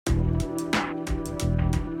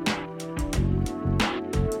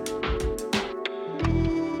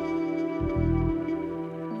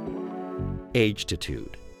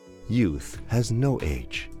Agitude Youth has no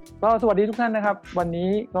age ก็สวัสดีทุกท่านนะครับวัน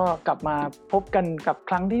นี้ก็กลับมาพบกันกับ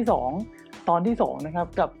ครั้งที่2ตอนที่2นะครับ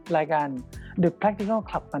กับรายการ The Practical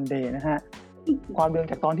Club Monday นะฮะความเดิม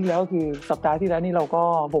จากตอนที่แล้วคือสัปดาห์ที่แล้วนี่เราก็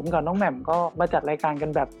ผมกับน้องแหม่มก็มาจัดรายการกัน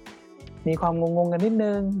แบบมีความงงๆกันนิด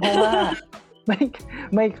นึงเพราะว่า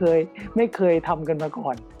ไม่เคยทำกันมาก่อ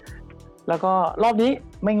นแล้วก็รอบนี้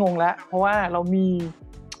ไม่งงแล้วเพราะว่าเรามี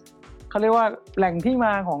เขาเรียกว่าแหล่งที่ม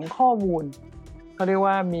าของข้อมูลเขาเรียก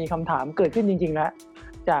ว่ามีคำถามเกิดขึ้นจริงๆแล้ว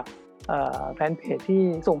จากแฟนเพจที่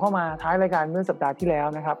ส่งเข้ามาท้ายรายการเมื่อสัปดาห์ที่แล้ว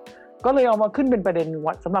นะครับก็เลยเอามาขึ้นเป็นประเด็น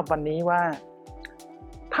สำหรับวันนี้ว่า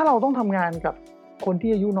ถ้าเราต้องทำงานกับคน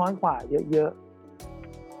ที่อายุน้อยกว่าเยอะ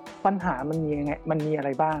ๆปัญหามันมียังไงมันมีอะไร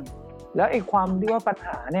บ้างแล้วไอ้ความที่ว่าปัญห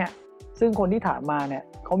าเนี่ยซึ่งคนที่ถามมาเนี่ย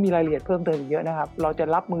เขามีรายละเอียดเพิ่มเติมอีกเยอะนะครับเราจะ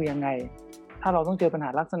รับมือยังไงถ้าเราต้องเจอปัญหา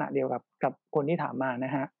ลักษณะเดียวกับคนที่ถามมาน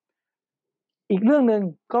ะฮะอีกเรื่องนึง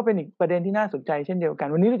ก็เป็นอีกประเด็นที่น่าสนใจเช่นเดียวกัน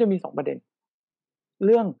วันนี้เราจะมี2ประเด็นเ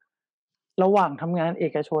รื่องระหว่างทำงานเอ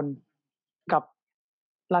กชนกับ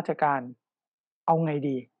ราชการเอาไง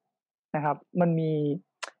ดีนะครับมันมี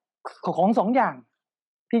ของ2อย่าง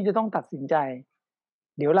ที่จะต้องตัดสินใจ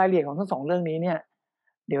เดี๋ยวรายละเอียดของทั้ง2เรื่องนี้เนี่ย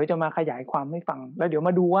เดี๋ยวจะมาขยายความให้ฟังแล้วเดี๋ยวม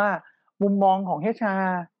าดูว่ามุมมองของ HR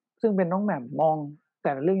ซึ่งเป็นน้องแหม่มมองแ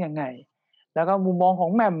ต่ละเรื่องยังไงแล้วก็มุมมองของ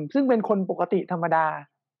แหม่มซึ่งเป็นคนปกติธรรมดา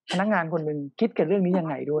พนักงานคนนึงคิดกับเรื่องนี้ยัง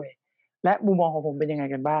ไงด้วยและมุมมองของผมเป็นยังไง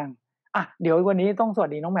กันบ้างอ่ะเดี๋ยววันนี้ต้องสวัส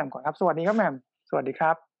ดีน้องแหม่มก่อนครับสวัสดีครับแหม่มสวัสดีค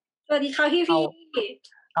รับสวัสดีค่ะพี่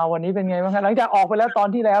เอาวันนี้เป็นไงบ้างครับหลังจากออกไปแล้วตอน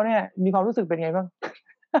ที่แล้วเนี่ยมีความรู้สึกเป็นไงบ้าง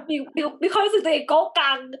มีความรู้สึกตัวเองโก๊ก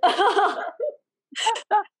กัง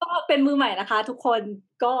ก็เป็นมือใหม่นะคะทุกคน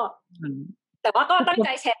ก็แต่ว่าก็ตั้งใจ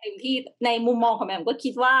แชร์เต็มที่ในมุมมองของแหม่มก็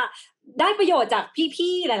คิดว่าได้ประโยชน์จาก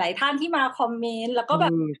พี่ๆหลายๆท่านที่มาคอมเมนต์แล้วก็แบ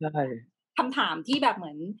บคำถามที่แบบเหมื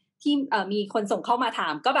อนที่มีคนส่งเข้ามาถา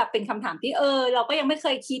มก็แบบเป็นคำถามที่เราก็ยังไม่เค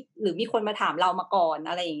ยคิดหรือมีคนมาถามเรามาก่อน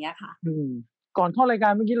อะไรอย่างเงี้ยค่ะก่อนเข้ารายกา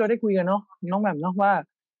รเมื่อกี้เราได้คุยกันเนาะน้องแหม่มเนาะว่า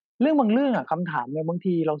เรื่องบางเรื่องอ่ะคำถามเนี่ยบาง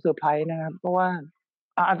ทีเราเซอร์ไพรส์นะครับเพราะว่า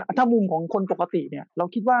ถ้ามุมของคนปกติเนี่ยเรา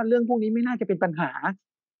คิดว่าเรื่องพวกนี้ไม่น่าจะเป็นปัญหา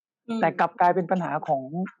แต่กลับกลายเป็นปัญหา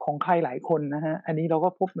ของใครหลายคนนะฮะอันนี้เราก็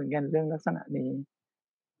พบเหมือนกันเรื่องลักษณะนี้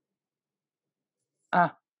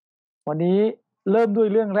วันนี้เริ่มด้วย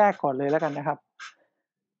เรื่องแรกก่อนเลยแล้วกันนะครับ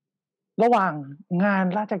ระหว่างงาน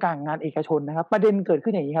ราชการงานเอกชนนะครับประเด็นเกิด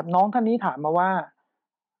ขึ้นอย่างนี้ครับน้องท่านนี้ถามมาว่า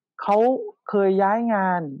เขาเคยย้ายงา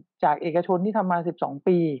นจากเอกชนที่ทำมา12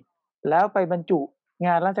ปีแล้วไปบรรจุง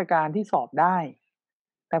านราชการที่สอบได้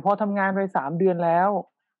แต่พอทำงานไป3เดือนแล้ว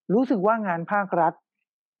รู้สึกว่างานภาครัฐ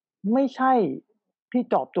ไม่ใช่ที่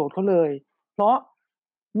ตอบโจทย์เขาเลยเพราะ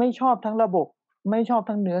ไม่ชอบทั้งระบบไม่ชอบ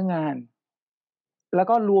ทั้งเนื้องานแล้ว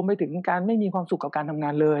ก็รวมไปถึงการไม่มีความสุขกับการทำงา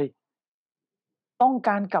นเลยต้องก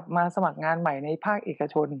ารกลับมาสมัครงานใหม่ในภาคเอก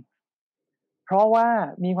ชนเพราะว่า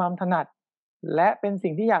มีความถนัดและเป็น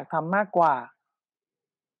สิ่งที่อยากทำมากกว่า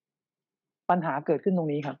ปัญหาเกิดขึ้นตรง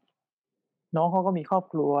นี้ครับน้องเขาก็มีครอบ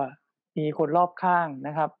ครัวมีคนรอบข้างน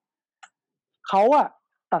ะครับเขา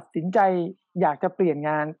ตัดสินใจอยากจะเปลี่ยนง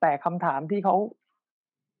านแต่คำถามที่เขา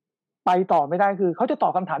ไปต่อไม่ได้คือเขาจะตอ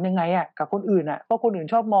บคำถามยังไงกับคนอื่นเพราะคนอื่น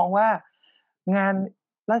ชอบมองว่างาน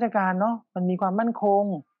ราชการเนาะมันมีความมั่นคง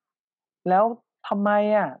แล้วทำไม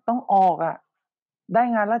ต้องออกได้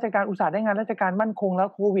งานราชการอุตส่าห์ได้งานราชการมั่นคงแล้ว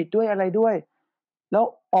โควิดด้วยอะไรด้วยแล้ว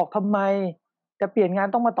ออกทำไมจะเปลี่ยนงาน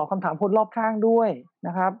ต้องมาตอบคำถามคนรอบข้างด้วยน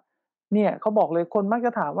ะครับเนี่ยเขาบอกเลยคนมักจ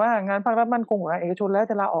ะถามว่างานภาครัฐมั่นคงกว่าเอกชนแล้ว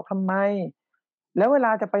จะลาออกทำไมแล้วเวล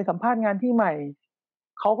าจะไปสัมภาษณ์งานที่ใหม่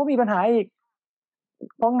เขาก็มีปัญหาอีก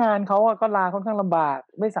เพราะงานเขาก็ลาค่อนข้างลำบาก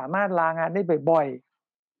ไม่สามารถลางานได้บ่อย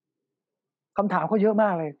ๆคำถามเขาเยอะมา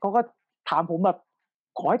กเลยเขาก็ถามผมแบบ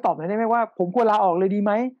ขอให้ตอบหน่อยได้ไหมว่าผมควรลาออกเลยดีไห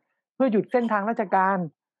มเพื่อหยุดเส้นทางราชการ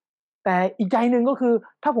แต่อีกใจหนึ่งก็คือ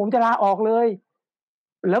ถ้าผมจะลาออกเลย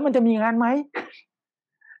แล้วมันจะมีงานไหม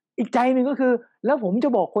อีกใจหนึ่งก็คือแล้วผมจะ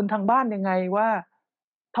บอกคนทางบ้านยังไงว่า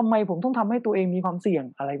ทำไมผมต้องทำให้ตัวเองมีความเสี่ยง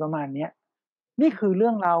อะไรประมาณนี้นี่คือเรื่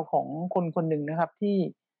องราวของคนคนหนึ่งนะครับที่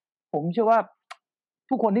ผมเชื่อว่า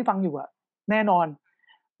ทุกคนที่ฟังอยู่แน่นอน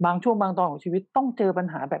บางช่วงบางตอนของชีวิตต้องเจอปัญ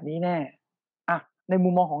หาแบบนี้แน่ในมุ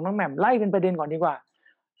มมองของน้องแหม่มไล่เป็นประเด็นก่อนดีกว่า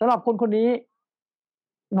สำหรับคนคนนี้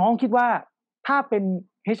น้องคิดว่าถ้าเป็น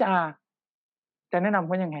HR จะแนะนำเ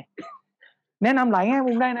ขายังไง แนะนำหลายแง่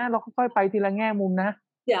มุมได้นะเราค่อยๆไปทีละแง่มุมนะ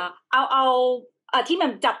เดี๋ยวเอาที่มั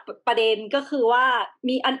นจับประเด็นก็คือว่า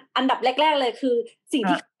มีอันดับแรกๆเลยคือสิ่ง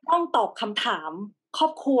ที่ต้องตอบคำถามครอ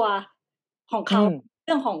บครัวของเขาเ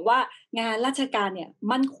รื่องของว่างานราชการเนี่ย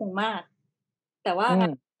มั่นคงมากแต่ว่างา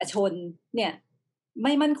นเอกชนเนี่ยไ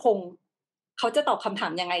ม่มั่นคงเขาจะตอบคำถา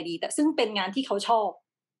มยังไงดีแต่ซึ่งเป็นงานที่เขาชอบ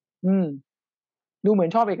ดูเหมือน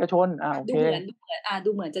ชอบเอกชนโอดูเคเหมือนดู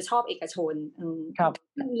เหมือนจะชอบเอกชนครับ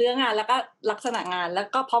เรื่องงานแล้วก็ลักษณะงานแล้ว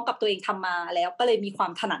ก็พร้อมกับตัวเองทำมาแล้วก็เลยมีควา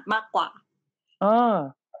มถนัดมากกว่าเออ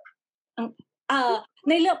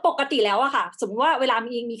ในเรื่องปกติแล้วอะค่ะสมมติว่าเวลา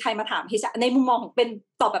มีใครมาถาม HR ในมุมมองของเป็น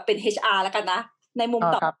ตอบแบบเป็น HR แล้วกันนะในมุม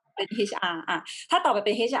ตอบเป็น HR ถ้าตอบแบบเ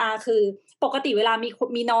ป็น HR คือปกติเวลา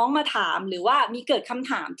มีน้องมาถามหรือว่ามีเกิดคำ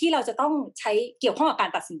ถามที่เราจะต้องใช้เกี่ยวข้องกับการ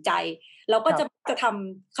ตัดสินใจเราก็จะท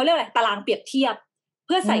ำเขาเรียกอะไรตารางเปรียบเทียบเ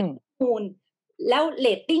พื่อใส่ข้อมูลแล้วเร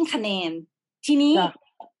ตติ้งคะแนนทีนี้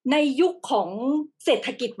ในยุคของเศรษฐ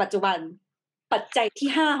กิจปัจจุบันปัจจัยที่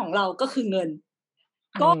5ของเราก็คือเงิน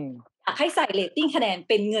ก็อยากให้ใส่เรตติ้งคะแนน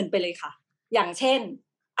เป็นเงินไปเลยค่ะอย่างเช่น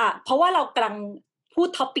เพราะว่าเรากำลังพูด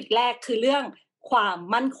ท็อปิกแรกคือเรื่องความ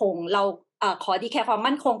มั่นคงเราขอดีแค่ความ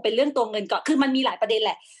มั่นคงเป็นเรื่องตัวเงินก่อนคือมันมีหลายประเด็นแห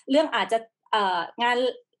ละเรื่องอาจจะ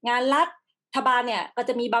งานรัฐบาลเนี่ยก็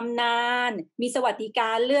จะมีบำนาญมีสวัสดิก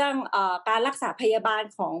ารเรื่องการรักษาพยาบาล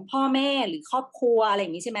ของพ่อแม่หรือครอบครัวอะไรอย่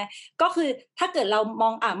างนี้ใช่ไหมก็คือถ้าเกิดเรา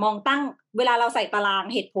มองตั้งเวลาเราใส่ตาราง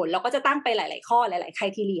เหตุผลเราก็จะตั้งไปหลายๆข้อหลายๆไคร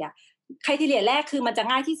ทีเรียแรกคือมันจะ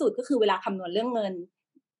ง่ายที่สุดก็คือเวลาคำนวณเรื่องเงิน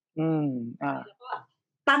แล้วก็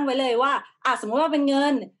ตั้งไว้เลยว่าสมมติว่าเป็นเงิ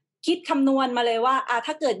นคิดคำนวณมาเลยว่า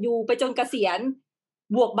ถ้าเกิดอยู่ไปจนเกษียณ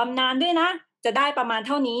บวกบำนาญด้วยนะจะได้ประมาณเ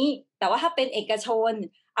ท่านี้แต่ว่าถ้าเป็นเอกชน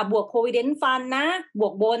บวก provident fund นะบว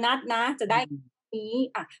กโบนัสนะจะได้นี้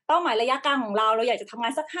เป้าหมายระยะกลางของเราอยากจะทำงา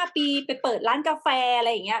นสัก5 ปีไปเปิดร้านกาแฟอะไร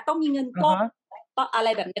อย่างเงี้ยต้องมีเงินก้อนอะไร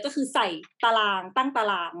แบบนี้ก็คือใส่ตารางตั้งตา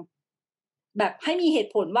รางแบบให้มีเห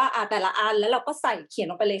ตุผลว่าแต่ละอันแล้วเราก็ใส่เขียน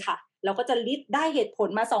ลงไปเลยค่ะเราก็จะลิสต์ได้เหตุผล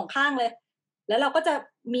มา2ข้างเลยแล้วเราก็จะ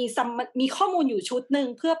มีข้อมูลอยู่ชุดนึง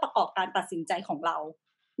เพื่อประกอบการตัดสินใจของเรา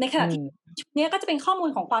ในขณะที่ชุดนี้ก็จะเป็นข้อมูล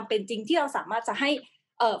ของความเป็นจริงที่เราสามารถจะให้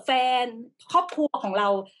แฟนครอบครัวของเรา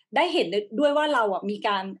ได้เห็นด้วยว่าเรามีก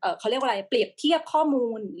ารเขาเรียกว่าอะไรเปรียบเทียบข้อมู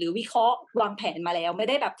ลหรือวิเคราะห์วางแผนมาแล้วไม่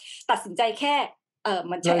ได้แบบตัดสินใจแค่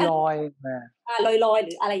มันใช้ลอยห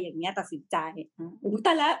รืออะไรอย่างเงี้ยตัดสินใจแ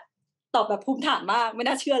ต่ละตอบแบบภูมิฐานมากไม่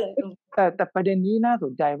น่าเชื่อเลยแต่ประเด็นนี้น่าส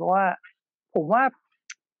นใจเพราะว่าผมว่า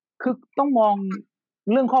คือต้องมอง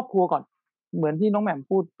เรื่องครอบครัวก่อนเหมือนที่น้องแหม่ม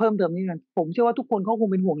พูดเพิ่มเติมนิดนึงผมเชื่อว่าทุกคนเขาคง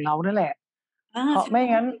เป็นห่วงเรานั่นแหละเพราะไม่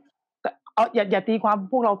งั้นอย่าตีความ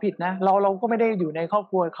พวกเราผิดนะเราก็ไม่ได้อยู่ในครอบ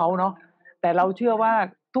ครัวเขาเนาะแต่เราเชื่อว่า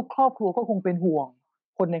ทุกครอบครัวก็คงเป็นห่วง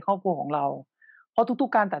คนในครอบครัวของเราเพราะทุ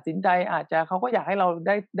กๆการตัดสินใจอาจจะเขาก็อยากให้เรา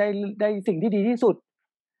ได้สิ่งที่ดีที่สุด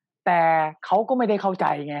แต่เขาก็ไม่ได้เข้าใจ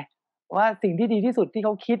ไงว่าสิ่งที่ดีที่สุดที่เข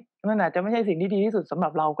าคิดมันอาจจะไม่ใช่สิ่งที่ดีที่สุดสำหรั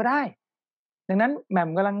บเราก็ได้ดังนั้นแหม่ม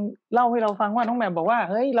กำลังเล่าให้เราฟังว่าน้องแหม่มบอกว่า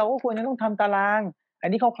เฮ้ยเราก็ควรจะต้องทำตารางอัน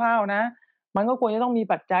นี้คร่าวๆนะมันก็ควรจะต้องมี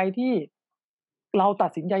ปัจจัยที่เราตั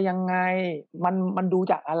ดสินใจยังไงมันดู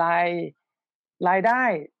จากอะไรรายได้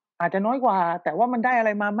อาจจะน้อยกว่าแต่ว่ามันได้อะไร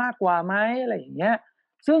มามากกว่าไหมอะไรอย่างเงี้ย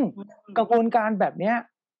ซึ่งกระบวนการแบบเนี้ย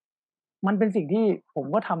มันเป็นสิ่งที่ผม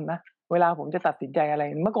ก็ทำนะเวลาผมจะตัดสินใจอะไร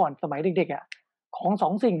เมื่อก่อนสมัยเด็กๆของ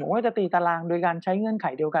2สิ่งผมก็จะตีตารางโดยการใช้เงื่อนไข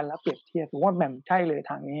เดียวกันแล้วเปรียบเทียบผมว่าแหม่มใช่เลย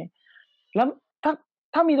ทางนี้แล้ว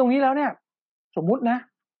ถ้ามีตรงนี้แล้วเนี่ยสมมุตินะ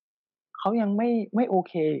เขายังไม่โอ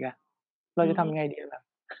เคอีกเราจะทำไงดีล่ะ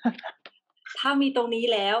ถ้ามีตรงนี้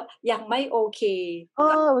แล้วยังไม่โอเค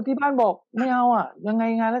ที่บ้านบอกไม่เอายังไง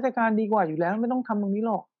งานราชการดีกว่าอยู่แล้วไม่ต้องทำตรงนี้ห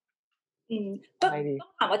รอกก็ต้อ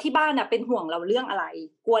งถามว่าที่บ้านเป็นห่วงเราเรื่องอะไร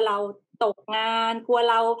กลัวเราตกงานกลัว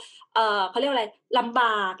เราเขาเรียกอะไรลำบ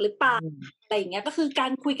ากหรือเปล่าอะไรอย่างเงี้ยก็คือกา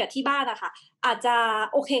รคุยกับที่บ้านอะค่ะอาจจะ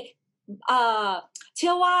โอเคเ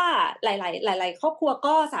ชื่อว่าหลายครอบครัว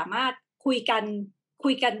ก็สามารถคุย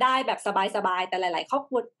กันได้แบบสบายๆแต่หลายๆครอบ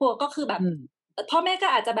ครัวก็คือแบบพ่อแม่ก็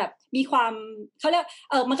อาจจะแบบมีความเขาเรียก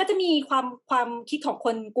มันก็จะมีความคิดของค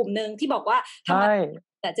นกลุ่มนึงที่บอกว่าทำงาน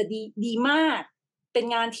แต่จะดีมากเป็น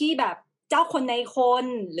งานที่แบบเจ้าคนในคน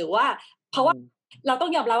หรือว่าเพราะว่าเราต้อ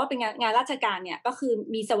งยอมรับว่าเป็นงานราชการเนี่ยก็คือ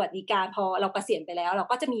มีสวัสดิการพอเราเกษียณไปแล้วเรา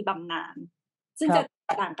ก็จะมีบำนาญซึ่งจะ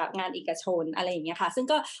ต่างกับงานเอกชนอะไรอย่างเงี้ยค่ะซึ่ง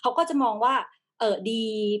ก็เขาก็จะมองว่าดี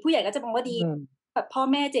ผู้ใหญ่ก็จะมองว่าดีแบบพ่อ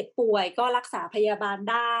แม่เจ็บป่วยก็รักษาพยาบาล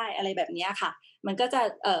ได้อะไรแบบนี้ค่ะมันก็จะ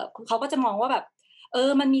เขาก็จะมองว่าแบบ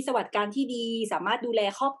มันมีสวัสดิการที่ดีสามารถดูแล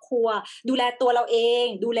ครอบครัวดูแลตัวเราเอง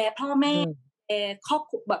ดูแลพ่อแม่ครอบ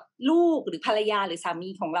ครัวแบบลูกหรือภรรยาหรือสามี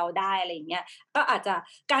ของเราได้อะไรอย่างเงี้ยก็อาจจะ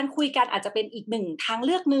การคุยกันอาจจะเป็นอีกหนึ่งทางเ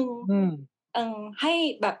ลือกนึงให้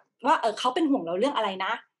แบบว่าเขาเป็นห่วงเราเรื่องอะไรน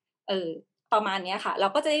ะประมาณนี้ค่ะเรา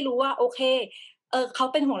ก็จะได้รู้ว่าโอเคเขา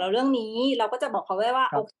เป็นห่วงเราเรื่องนี้เราก็จะบอกเขาไว้ว่า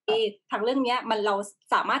โอเคทางเรื่องนี้เรา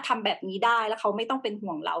สามารถทำแบบนี้ได้แล้วเขาไม่ต้องเป็นห่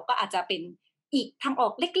วงเราก็อาจจะเป็นอีกทางออ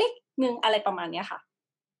กเล็กๆนึงอะไรประมาณนี้ค่ะ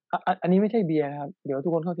อันนี้ไม่ใช่เบียร์นะครับเดี๋ยวทุ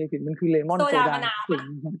กคนเข้าใจผิดมันคือเลมอนโซดามะนาว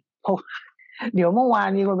เดี๋ยวเมื่อวาน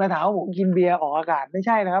มีคนมาถามว่าผมกินเบียร์ออกอากาศไม่ใ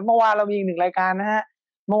ช่นะครับเมื่อวานเรามีอีก1 รายการนะฮะ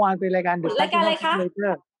เมื่อวานเป็นรายการ The รายการอะไร Practical คะ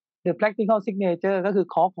Signature The Practical Signature ก็คือ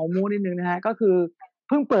ขอมูนิดนึงนะฮะก็คือเ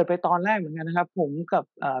พิ่งเปิดไปตอนแรกเหมือนกันนะครับผมกับ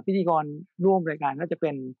พิธีกรร่วมรายการก็จะเป็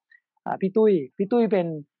นพี่ตุ้ยเป็น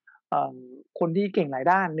เอ่อคนที่เก่งหลาย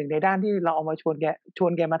ด้านหนึ่งในด้านที่เราเอามาชว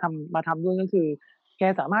นแกมาทำด้วยก็คือแก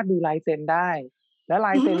สามารถดูลายเซ็นได้และล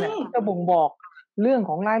ายเซ็นเนี่ยก็จะบ่งบอกเรื่อง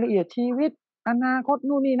ของรายละเอียดชีวิตอนาคต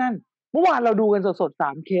นู่นนี่นั่นเมื่อวานเราดูกันสดๆ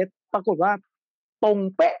3เคสปรากฏว่าตรง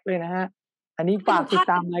เป๊ะเลยนะฮะอันนี้ฝากติด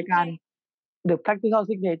ตามรายการ The Practical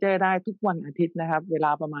Signature ได้ทุกวันอาทิตย์นะครับเวล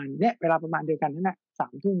าประมาณเดียวกันนั่นแหละ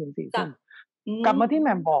3 ทุ่มถึง 4 ทุ่มกลับมาที่แห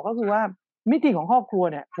ม่มบอกก็คือว่ามิติของครอบครัว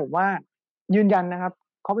เนี่ยผมว่ายืนยันนะครับ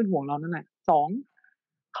เขาเป็นห่วงเรานั่นแหละ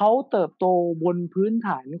2เขาเติบโตบนพื้นฐ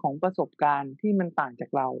านของประสบการณ์ที่มันต่างจาก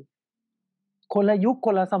เราคนละยุคค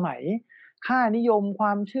นละสมัยค่านิยมคว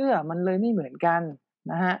ามเชื่อมันเลยไม่เหมือนกัน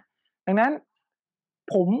นะฮะดังนั้น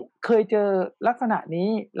ผมเคยเจอลักษณะนี้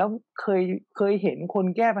แล้วเคยเห็นคน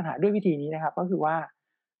แก้ปัญหาด้วยวิธีนี้นะครับก็คือว่า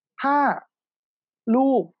ถ้า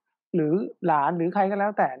ลูกหรือหลานหรือใครก็แล้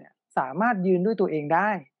วแต่เนี่ยสามารถยืนด้วยตัวเองได้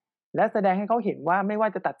และแสดงให้เขาเห็นว่าไม่ว่า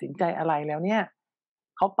จะตัดสินใจอะไรแล้วเนี่ย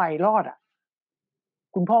เขาไปรอดอะ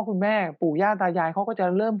คุณพ่อคุณแม่ปู่ย่าตายายเขาก็จะ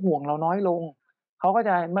เริ่มห่วงเราน้อยลงเขาก็จ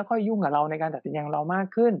ะไม่ค่อยยุ่งกับเราในการตัดสินใจของเรามาก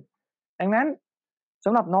ขึ้นดังนั้นส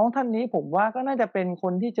ำหรับน้องท่านนี้ผมว่าก็น่าจะเป็นค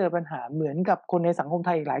นที่เจอปัญหาเหมือนกับคนในสังคมไท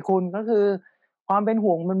ยอีกหลายคนก็คือความเป็น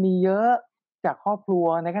ห่วงมันมีเยอะจากครอบครัว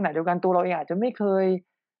ในขณะเดียวกันตัวเราเองอาจจะไม่เคย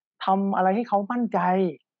ทำอะไรให้เขามั่นใจ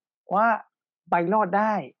ว่าไปรอดไ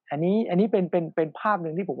ด้อันนี้เป็นภาพห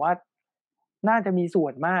นึ่งที่ผมว่าน่าจะมีส่ว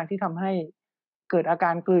นมากที่ทำให้เกิดอาก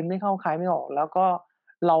ารกลืนไม่เข้าคายไม่ออกแล้วก็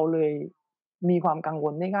เราเลยมีความกังว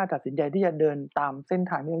ลไม่กล้าตัดสินใจที่จะเดินตามเส้น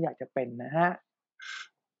ทางที่เราอยากจะเป็นนะฮะ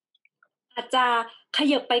อาจจะข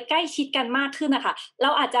ยับไปใกล้ชิดกันมากขึ้นน่ะค่ะเรา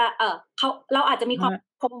อาจจะเราอาจจะมีความ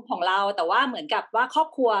คมของเราแต่ว่าเหมือนกับว่าครอบ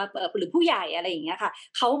ครัวหรือผู้ใหญ่อะไรอย่างเงี้ยค่ะ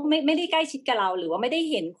เขาไม่ได้ใกล้ชิดกับเราหรือว่าไม่ได้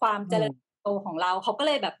เห็นความเจริญเติบโตของเราเขาก็เ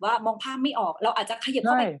ลยแบบว่ามองภาพไม่ออกเราอาจจะขยับเ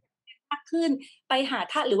ข้าไปมากขึ้นไปหา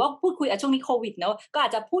ท่านหรือว่าพูดคุยช่วงนี้โควิดเนาะก็อา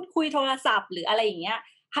จจะพูดคุยโทรศัพท์หรืออะไรอย่างเงี้ย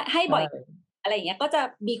ให้บ่อยอะไรอย่างเงี้ยก็จะ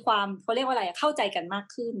มีความเขาเรียกว่าอะไรเข้าใจกันมาก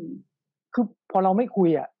ขึ้นคือพอเราไม่คุย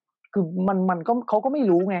อะคือมันก็เขาก็ไม่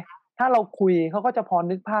รู้ไงถ้าเราคุยเขาก็จะพอ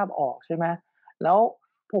นึกภาพออกใช่ไหมแล้ว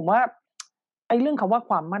ผมว่าไอ้เรื่องคำว่า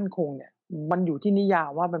ความมั่นคงเนี่ยมันอยู่ที่นิยาม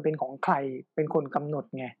ว่ามันเป็นของใครเป็นคนกำหนด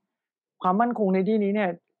ไงความมั่นคงในที่นี้เนี่ย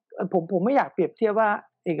ผมไม่อยากเปรียบเทียบว่า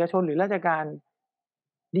เอกชนหรือราชการ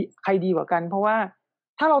ใครดีกว่ากันเพราะว่า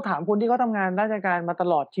ถ้าเราถามคนที่เขาทำงานราชการมาต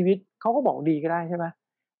ลอดชีวิตเขาก็บอกดีก็ได้ใช่ไหม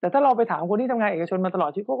แต่ถ้าเราไปถามคนที่ทำงานเอกชนมาตลอด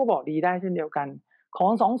ชีวิตเขาก็บอกดีได้เช่นเดียวกัน ขอ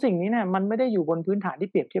ง2สิ่งนี้เนี่ยมันไม่ได้อยู่บนพื้นฐานที่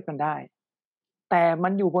เปรียบเทียบกันได้แต่มั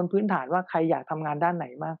นอยู่บนพื้นฐานว่าใครอยากทำงานด้านไหน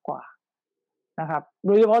มากกว่านะครับโ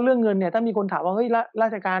ดยเฉพาะเรื่องเงินเนี่ยถ้ามีคนถามว่าเฮ้ยรา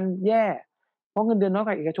ชการแย่เพราะเงินเดือนน้อยก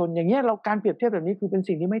ว่าเอกชนอย่างเงี้ยเราการเปรียบเทียบแบบนี้คือเป็น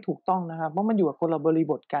สิ่งที่ไม่ถูกต้องนะครับเพราะมันอยู่กับคนละบริ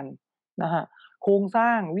บทกันนะครับโครงสร้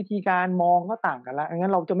างวิธีการมองก็ต่างกันแล้วงั้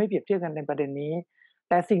นเราจะไม่เปรียบเทียบกันในประเด็นนี้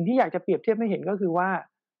แต่สิ่งที่อยากจะเปรียบเทียบให้เห็นก็คือว่า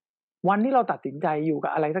วันที่เราตัดสินใจอยู่กั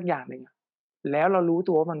บอะไรสักอย่างหนึ่งแล้วเรารู้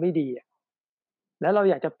ตัวว่ามันไม่ดีแล้วเรา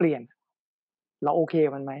อยากจะเปลี่ยนเราโอเค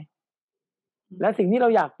มันไหมและสิ่งที่เรา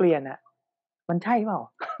อยากเปลี่ยนอ่ะมันใช่เปล่า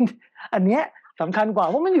อันเนี้ยสำคัญกว่า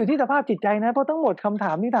เพราะมันอยู่ที่สภาพจิตใจนะเพราะทั้งหมดคำถ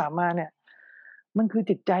ามที่ถามมาเนี่ยมันคือ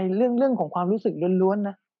จิตใจเรื่องของความรู้สึกล้วนๆน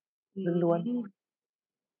ะล้วน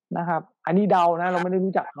ๆนะครับอันนี้เดานะเราไม่ได้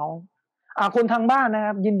รู้จักเขาคนทางบ้านนะค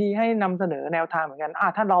รับยินดีให้นำเสนอแนวทางเหมือนกัน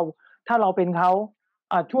ถ้าเราเป็นเขา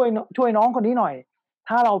ช่วยน้องคนนี้หน่อย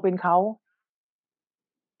ถ้าเราเป็นเขา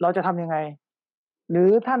เราจะทำยังไงหรือ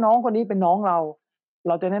ถ้าน้องคนนี้เป็นน้องเ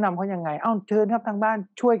ราจะแนะนำเขายังไงเชิญครับทางบ้าน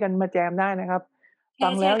ช่วยกันมาแจมได้นะครับฟั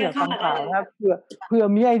งแล้วอย่าฟังข่าวนะครับเผื่อ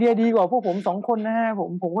มีไอเดียดีกว่าพวกผม2คนนะฮะ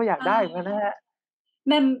ผมก็อยากได้เหมือนกันนะฮะแ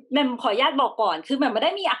หม่มขออนุญาตบอกก่อนคือแหม่มไม่ไ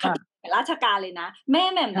ด้มีอคติกับราชการเลยนะแม่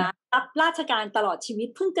แหม่มนะรับราชการตลอดชีวิต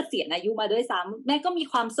เพิ่งเกษียณอายุมาด้วยซ้ำแม่ก็มี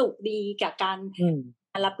ความสุขดีกับการ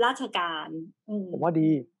รับราชการผมว่าดี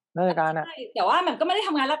ราชการนะแต่ว่าแหม่มก็ไม่ได้ท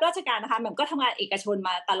ำงานรับราชการนะคะแหม่มก็ทำงานเอกชนม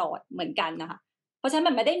าตลอดเหมือนกันนะคะเพราะฉะนั้นแห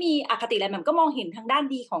ม่มไม่ได้มีอคติอะไรแหม่มก็มองเห็นทั้งด้าน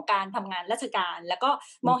ดีของการทำงานราชการแล้วก็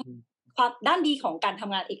มองความด้านดีของการท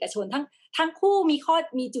ำงานเอกชนทั้งคู่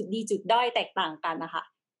มีจุดดีจุดด้อยแตกต่างกันนะคะ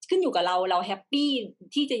ขึ้นอยู่กับเราแฮปปี้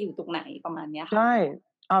ที่จะอยู่ตรงไหนประมาณนี้ค่ะใช่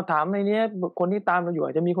ถามในนี้คนที่ตามเราอยู่อ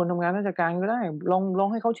าจจะมีคนทำงานราชการก็ได้ลอง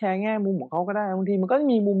ให้เขาแชร์แง่มุมของเขาก็ได้บางทีมันก็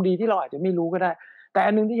มีมุมดีที่เราอาจจะไม่รู้ก็ได้แต่อั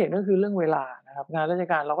นนึงที่เห็นก็คือเรื่องเวลานะครับงานราช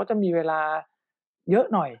การเราก็จะมีเวลาเยอะ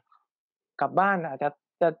หน่อยกลับบ้านอาจจะ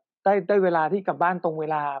ได้เวลาที่กลับบ้านตรงเว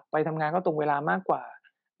ลาไปทำงานก็ตรงเวลามากกว่า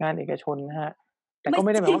งานเอกชนนะฮะแต่ก็ไ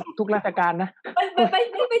ม่ได้หมายว่าทุกราชการนะไ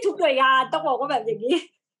ม่ทุกหน่วยงานต้องบอกว่าแบบอย่างนี้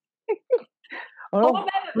เพราะว่าแ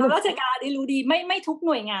ม่แบบราชการนี่รู้ดีไม่ทุกห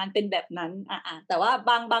น่วยงานเป็นแบบนั้นแต่ว่า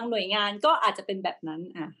บางหน่วยงานก็อาจจะเป็นแบบนั้น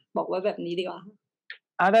บอกว่าแบบนี้ดีกว่า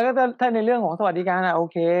แต่ก็ถ้าในเรื่องของสวัสดิการโอ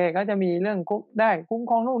เคก็จะมีเรื่องได้คุ้ม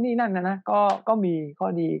ครองนู่นนี่นั่นนะก็มีข้อ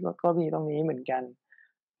ดีก็มีตรงนี้เหมือนกัน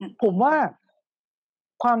ผมว่า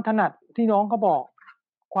ความถนัดที่น้องเขาบอก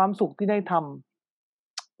ความสุขที่ได้ท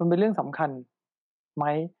ำมันเป็นเรื่องสำคัญไหม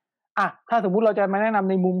ถ้าสมมุติเราจะมาแนะนำ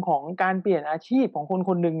ในมุมของการเปลี่ยนอาชีพของคน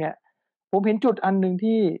คนหนึ่งเนี่ยผมเห็นจุดอันหนึ่ง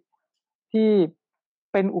ที่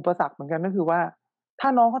เป็นอุปสรรคเหมือนกันก็คือว่าถ้า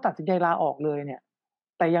น้องเขาตัดสินใจลาออกเลยเนี่ย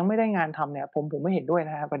แต่ยังไม่ได้งานทำเนี่ยผมไม่เห็นด้วยน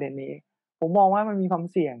ะครับประเด็นนี้ผมมองว่ามันมีความ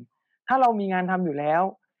เสี่ยงถ้าเรามีงานทำอยู่แล้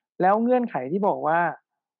วเงื่อนไขที่บอกว่า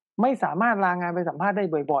ไม่สามารถลางานไปสัมภาษณ์ได้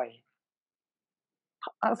บ่อย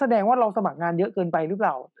ๆแสดงว่าเราสมัครงานเยอะเกินไปหรือเป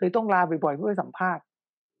ล่าเลยต้องลาบ่อยๆเพื่อไปสัมภาษณ์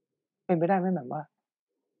เป็นไปได้ไหมแบบว่า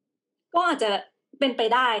ก็อาจจะเป็นไป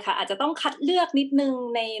ได้ค่ะอาจจะต้องคัดเลือกนิดนึง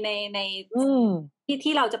ใน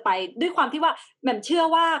ที่เราจะไปด้วยความที่ว่าแหม่มเชื่อ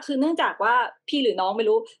ว่าคือเนื่องจากว่าพี่หรือน้องไม่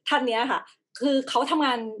รู้ท่านเนี้ยค่ะคือเขาทำง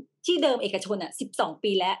านที่เดิมเอกชน12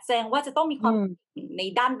 ปีแล้วแสดงว่าจะต้องมีความใน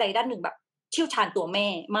ด้านใดด้านหนึ่งแบบเชี่ยวชาญตัวแม่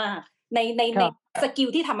มากในสกิล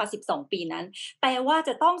ที่ทำมา12 ปีนั้นแปลว่าจ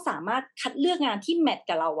ะต้องสามารถคัดเลือกงานที่แมท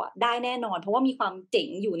กับเราได้แน่นอนเพราะว่ามีความเจ๋ง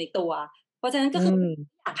อยู่ในตัวเพราะฉะนั้นก็คือ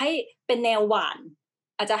อยากให้เป็นแนวหวาน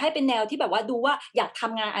อาจจะให้เป็นแนวที่แบบว่าดูว่าอยากท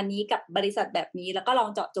ำงานอันนี้กับบริษัทแบบนี้แล้วก็ลอง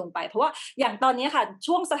เจาะจงไปเพราะว่าอย่างตอนนี้ค่ะ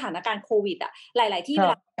ช่วงสถานการณ์โควิดหลายๆที่เว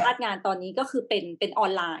ลาสัมภาษณ์งานตอนนี้ก็คือเป็นออ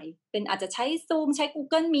นไลน์เป็นอาจจะใช้ Zoom ใช้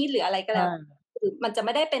Google Meet หรืออะไรก็แล้วคือมันจะไ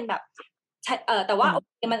ม่ได้เป็นแบบแต่ว่าโอ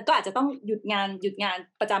เคมันก็อาจจะต้องหยุดงาน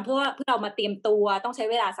ประจำเพื่อเรามาเตรียมตัวต้องใช้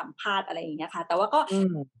เวลาสัมภาษณ์อะไรอย่างเงี้ยค่ะแต่ว่าก็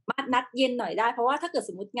มานัดเย็นหน่อยได้เพราะว่าถ้าเกิดส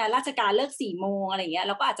มมติงานราชการเลิก4 โมงอะไรอย่างเงี้ยเ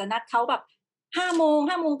ราก็อาจจะนัดเขาแบบ5 โมง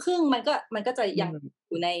มันก็จะยัง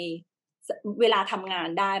อยู่ในเวลาทำงาน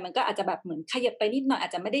ได้มันก็อาจจะแบบเหมือนขยับไปนิดหน่อยอา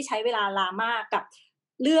จจะไม่ได้ใช้เวลาลามากกับ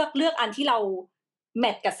เลือกอันที่เราแม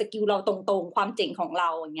ทกับสกิลเราตรงๆความเจ๋งของเรา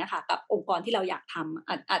อย่างเงี้ยค่ะกับองค์กรที่เราอยากท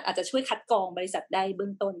ำอาจจะช่วยคัดกรองบริษัทได้เบื้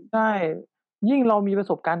องต้นใช่ยิ่งเรามีประ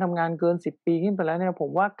สบการณ์ทำงานเกิน10 ปีขึ้นไปแล้วเนี่ยผม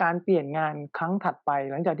ว่าการเปลี่ยนงานครั้งถัดไป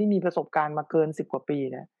หลังจากที่มีประสบการณ์มาเกิน10 กว่าปี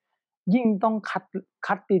เนี่ยยิ่งต้อง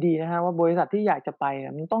คัดดีๆนะครับว่าบริษัทที่อยากจะไป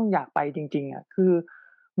มันต้องอยากไปจริงๆคือ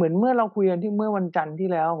เหมือนเมื่อเราคุยกันที่เมื่อวันจันทร์ที่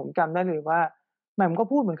แล้วผมจำได้เลยว่าแหม่มก็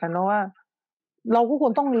พูดเหมือนกันนะว่าเราก็คว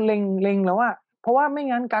รต้องเล็งแล้วเพราะว่าไม่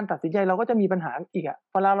งั้นการตัดสินใจเราก็จะมีปัญหาอีก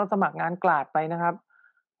เวลาเราสมัครงานกลาดไปนะครับ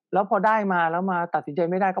แล้วพอได้มาแล้วมาตัดสินใจ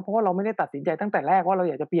ไม่ได้ก็เพราะว่าเราไม่ได้ตัดสินใจตั้งแต่แรกว่าเรา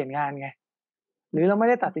อยากจะเปลี่ยนงานไงหรือเราไม่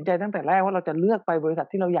ได้ตัดสินใจตั้งแต่แรกว่าเราจะเลือกไปบริษัท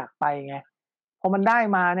ที่เราอยากไปไงพอมันได้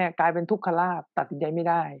มาเนี่ยกลายเป็นทุกขลาภตัดสินใจไม่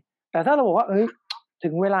ได้แต่ถ้าเราบอกว่าถึ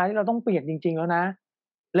งเวลาที่เราต้องเปลี่ยนจริงๆแล้วนะ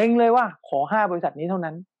เล็งเลยว่าขอ5 บริษัทนี้เท่า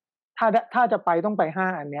นั้นถ้าจะไปต้องไป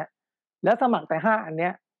5 อันเนี้ยแล้วสมัครแต่5 อันเนี้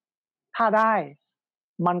ยถ้าได้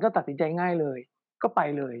มันก็ตัดสินใจง่ายเลยก็ไป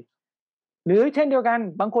เลยหรือเช่นเดียวกัน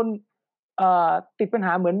บางคนติดปัญห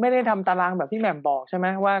าเหมือนไม่ได้ทำตารางแบบที่แหม่มบอกใช่ไหม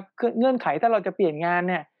ว่าเงื่อนไขถ้าเราจะเปลี่ยนงาน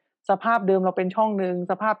เนี่ยสภาพเดิมเราเป็นช่องหนึ่ง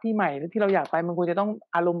สภาพที่ใหม่ที่เราอยากไปมันควรจะต้อง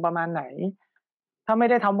อารมณ์ประมาณไหนถ้าไม่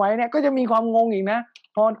ได้ทำไว้เนี่ยก็จะมีความงงอีกนะ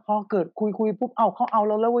พอเกิดคุยปุ๊บเขาเอาเ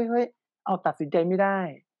ราแล้วเว้ยเฮ้ยเอาตัดสินใจไม่ได้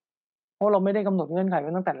เพราะเราไม่ได้กำหนดเงื่อนไขไ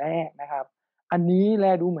ว้ตั้งแต่แรกนะครับอันนี้แล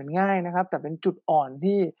ดูเหมือนง่ายนะครับแต่เป็นจุดอ่อน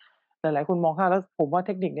ที่หลายๆคนมองข้ามแล้วผมว่าเท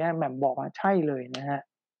คนิคเนี้ยแหม่มบอกมาใช่เลยนะฮะ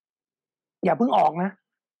อย่าเพิ่งออกนะ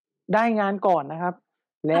ได้งานก่อนนะครับ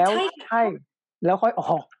แล้วใช่แล้วค่อยอ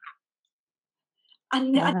อกอัน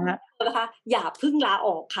นี้นะคะอย่าเพิ่งลาอ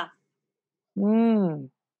อกค่ะอืม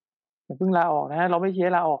อย่าเพิ่งลาออกนะเราไม่เชีย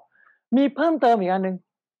ร์ลาออกมีเพิ่มเติมอีกอันหนึ่ง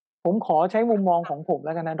ผมขอใช้มุมมองของผมแ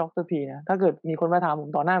ล้วกันนะดรพีนะถ้าเกิดมีคนมาถามผม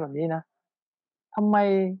ต่อหน้าแบบนี้นะทำไม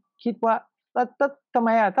คิดว่าแล้วทำไม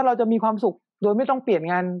ถ้าเราจะมีความสุขโดยไม่ต้องเปลี่ยน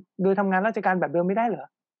งานโดยทำงานราชการแบบเดิมไม่ได้เหรอ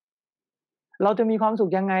เราจะมีความสุ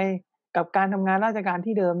ขยังไงกับการทำงานราชการ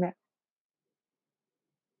ที่เดิมเนี่ย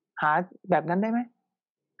หาแบบนั้นได้ไหม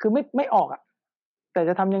คือไม่ออกแต่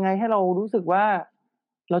จะทำยังไงให้เรารู้สึกว่า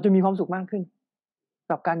เราจะมีความสุขมากขึ้น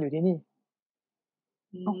กับการอยู่ที่นี่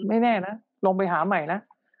ไม่แน่นะลองไปหาใหม่นะ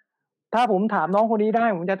ถ้าผมถามน้องคนนี้ได้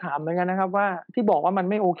ผมจะถามเหมือนกันนะครับว่าที่บอกว่ามัน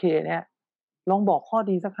ไม่โอเคเนี่ยลองบอกข้อ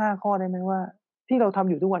ดีสัก5 ข้อได้ไหมว่าที่เราทำ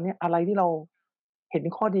อยู่ทุกวันนี้อะไรที่เราเห็น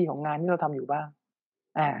ข้อดีของงานที่เราทำอยู่บ้าง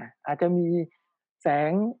อาจจะมีแส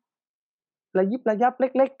งระยิบระยับเ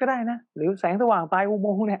ล็กๆก็ได้นะหรือแสงสว่างปลายอุโม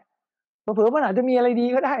งค์เนี่ยเผลอๆมันอาจจะมีอะไรดี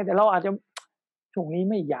ก็ได้แต่เราอาจจะช่วงนี้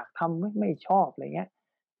ไม่อยากทำไม่ชอบอะไรเงี้ย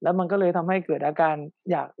แล้วมันก็เลยทำให้เกิดอาการ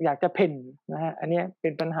อยากจะเพ่นนะครับอันเนี้ยเป็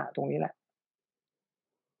นปัญหาตรงนี้แหละ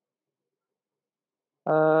เ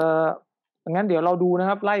อ่องั้นเดี๋ยวเราดูนะ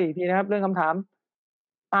ครับไล่อีกทีนะครับเรื่องคำถาม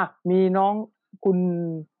มีน้องคุณ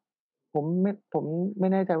ผมไม่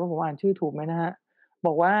แน่ใจว่าผมอ่านชื่อถูกไหมนะครับบ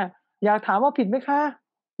อกว่า อยากถามว่าผิดไหมคะ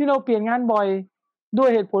ที่เราเปลี่ยนงานบ่อยด้วย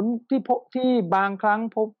เหตุผลที่บางครั้ง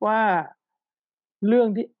พบว่าเรื่อง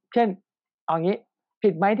ที่เช่นเอางี้ผิ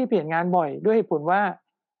ดไหมที่เปลี่ยนงานบ่อยด้วยเหตุผลว่า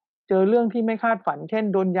เจอเรื่องที่ไม่คาดฝันเช่น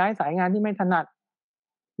โดนย้ายสายงานที่ไม่ถนัด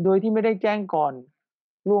โดยที่ไม่ได้แจ้งก่อน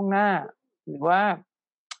ล่วงหน้าหรือว่า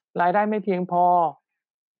รายได้ไม่เพียงพอ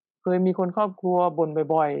เคยมีคนครอบครัวบ่น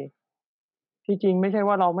บ่อยๆที่จริงไม่ใช่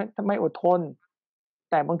ว่าเราไม่อดทน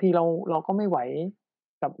แต่บางทีเราก็ไม่ไหว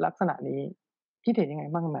กับลักษณะนี้คิดเห็นยังไง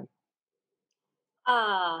บ้างแหม่มอ่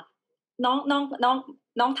า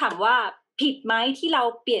น้องถามว่าผิดไหมที่เรา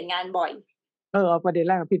เปลี่ยนงานบ่อยเอาประเด็นแ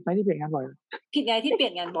รกก่อนผิดไหมที่เปลี่ยนงานบ่อยผิดไงที่เปลี่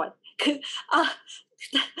ยนงานบ่อยคืออ่า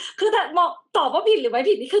คือถ้ามองตอบว่าผิดหรือไม่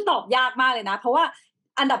ผิดนี่คือตอบยากมากเลยนะเพราะว่า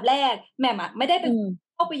อันดับแรกแหม่มไม่ได้เป็น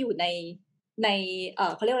เข้าไปอยู่ใน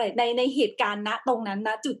เขาเรียกว่าอะไรในเหตุการณ์ณตรงนั้นณ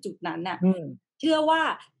จุดนั้นน่ะเชื่อว่า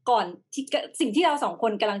ก่อนที่สิ่งที่เราสองค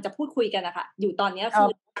นกำลังจะพูดคุยกันนะคะอยู่ตอนนี้คือ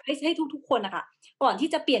ให้ทุกคนนะคะก่อนที่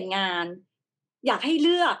จะเปลี่ยนงานอยากให้เ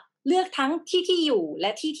ลือกทั้งที่อยู่และ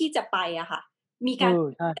ที่จะไปอะค่ะมีการ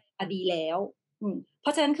ดีแล้วเพร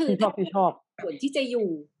าะฉะนั้นคือที่ชอบส่วนที่จะอยู่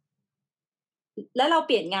แล้วเราเ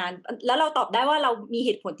ปลี่ยนงานแล้วเราตอบได้ว่าเรามีเห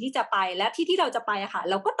ตุผลที่จะไปและที่เราจะไปอะค่ะ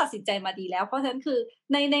เราก็ตัดสินใจมาดีแล้วเพราะฉะนั้นคือ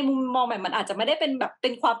ในมุมมองแบบมันอาจจะไม่ได้เป็นแบบเป็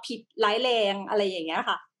นความผิดร้ายแรงอะไรอย่างเงี้ย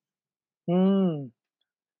ค่ะ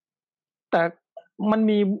แต่มัน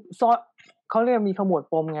มีซ่อนเขาเรียกมีขมวด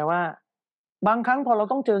ปมไงว่าบางครั้งพอเรา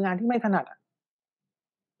ต้องเจองานที่ไม่ถนัด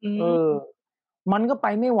มันก็ไป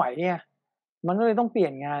ไม่ไหวไงมันก็เลยต้องเปลี่ย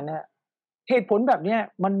นงานเนี่ยเหตุผลแบบเนี้ย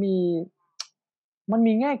มัน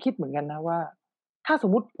มีแง่คิดเหมือนกันนะว่าถ้าส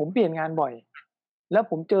มมุติผมเปลี่ยนงานบ่อยแล้ว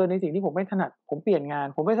ผมเจอในสิ่งที่ผมไม่ถนัดผมเปลี่ยนงาน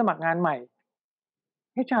ผมไปสมัครงานใหม่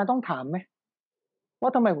HR ต้องถามไหมว่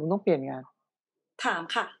าทำไมผมต้องเปลี่ยนงานถาม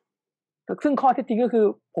ค่ะซึ่งข้อเท็จจริงก็คือ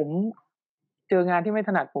ผมเจองานที่ไม่ถ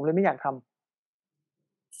นัดผมเลยไม่อยากท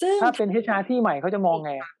ำซึ่งถ้าเป็น HR ที่ใหม่เขาจะมองไ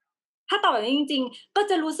งถ้าตอบแบบนี้จริงๆก็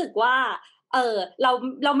จะรู้สึกว่า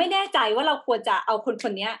เราไม่แน่ใจว่าเราควรจะเอาค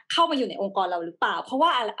นนี้เข้ามาอยู่ในองค์กรเราหรือเปล่าเพราะว่า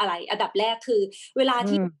อะไรอันดับแรกคือเวลา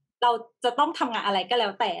ที่เราจะต้องทำงานอะไรก็แล้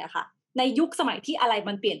วแต่ค่ะในยุคสมัยที่อะไร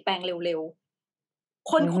มันเปลี่ยนแปลงเร็ว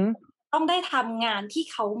ๆคนต้องได้ทำงานที่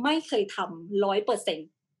เขาไม่เคยทำ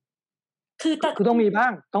100%คือต้องมีบ้า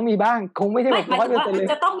งคงไม่ใช่แบบ100%เลย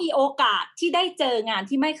จะต้องมีโอกาสที่ได้เจองาน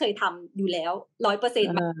ที่ไม่เคยทำอยู่แล้ว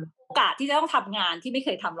100%โอกาสที่จะต้องทำงานที่ไม่เค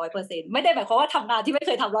ยทำ100%ไม่ได้หมายความว่าทำงานที่ไม่เ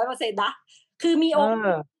คยทำ100%นะคือมีโอก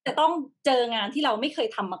าสจะต้องเจองานที่เราไม่เคย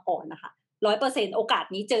ทำมาก่อนนะคะ100%โอกาส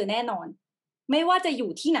นี้เจอแน่นอนไม่ว่าจะอยู่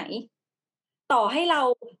ที่ไหนต่อให้เรา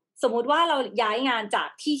สมมุติว่าเราย้ายงานจาก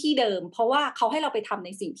ที่เดิมเพราะว่าเขาให้เราไปทำใน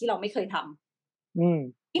สิ่งที่เราไม่เคยท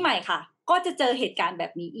ำที่ใหม่ค่ะก็จะเจอเหตุการณ์แบ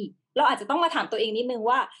บนี้อีกเราอาจจะต้องมาถามตัวเองนิดนึง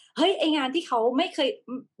ว่าเฮ้ยไองานที่เขาไม่เคย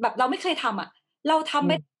แบบเราไม่เคยทำอ่ะเราทำไ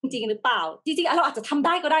ม่จริงหรือเปล่าจริงๆเราอาจจะทำไ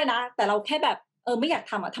ด้ก็ได้นะแต่เราแค่แบบไม่อยาก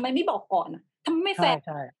ทำอ่ะทำไมไม่บอกก่อนทำไมไม่แฟร์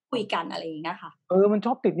คุยกันอะไรอย่างเงี้ยค่ะมันช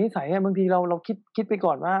อบติดนิสัยบางทีเราคิดไป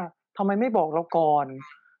ก่อนว่าทำไมไม่บอกเราก่อน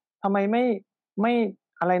ทำไมไม่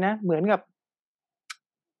อะไรนะเหมือนกับ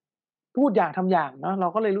พูดอย่างทำอย่างเนาะเรา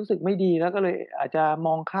ก็เลยรู้สึกไม่ดีแล้วก็เลยอาจจะม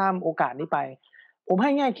องข้ามโอกาสนี้ไปผมใ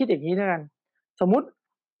ห้แง่คิดอย่างนี้แล้วกันสมมุติ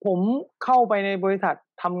ผมเข้าไปในบริษัท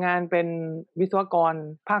ทำงานเป็นวิศวกร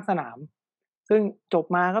ภาคสนามซึ่งจบ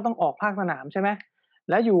มาก็ต้องออกภาคสนามใช่ไหม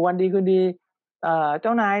แล้วอยู่วันดีคืนดีเจ้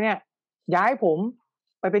านายเนี่ยย้ายผม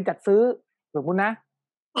ไปเป็นจัดซื้อสมมุตินะ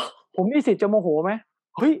ผมมีสิทธิ์จะโมโหไหม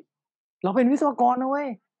เฮ้ยเราเป็นวิศวกรนะเว้ย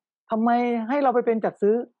ทำไมให้เราไปเป็นจัด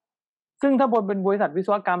ซื้อซึ่งถ้าเป็นบริษัทวิศ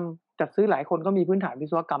วกรรมจัดซื้อหลายคนก็มีพื้นฐานวิ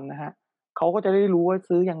ศวกรรมนะฮะเขาก็จะได้รู้ว่า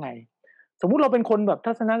ซื้อยังไงสมมุติเราเป็นคนแบบ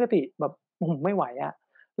ทัศนคติแบบไม่ไหวอะ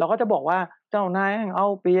เราก็จะบอกว่าเจ้านายเอา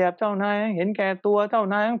เปรียบเจ้านายเห็นแก่ตัวเจ้า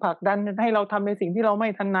นายผลักดันให้เราทำในสิ่งที่เราไม่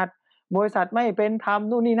ถนัดบริษัทไม่เป็นธรรม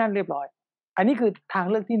นู่นนี่นั่นเรียบร้อยอันนี้คือทาง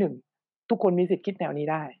เลือกที่1ทุกคนมีสิทธิ์คิดแนวนี้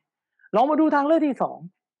ได้ลองมาดูทางเลือกที่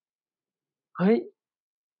2เฮ้ย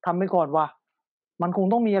ทำไปก่อนว่ะมันคง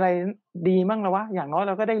ต้องมีอะไรดีมั่งแล้ววะอย่างน้อยเ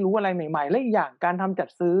ราก็ได้รู้อะไรใหม่ๆและอีกอย่างการทำจัด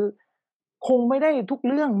ซื้อคงไม่ได้ทุก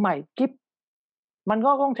เรื่องใหม่กิ๊บมันก็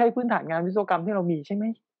ต้องใช้พื้นฐานงานวิศวกรรมที่เรามีใช่ไหม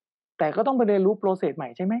แต่ก็ต้องไปเรียนรู้ process ใหม่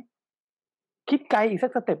ใช่ไหมคิดไกลอีกสั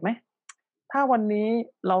กสเต็ปไหมถ้าวันนี้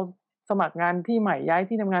เราสมัครงานที่ใหม่ย้าย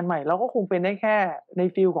ที่ทำงานใหม่เราก็คงเป็นได้แค่ใน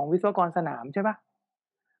ฟีลของวิศวกรสนามใช่ปะ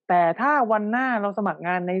แต่ถ้าวันหน้าเราสมัครง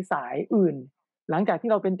านในสายอื่นหลังจากที่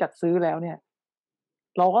เราเป็นจัดซื้อแล้วเนี่ย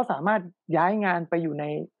เราก็สามารถย้ายงานไปอยู่ใน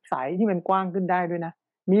สายที่มันกว้างขึ้นได้ด้วยนะ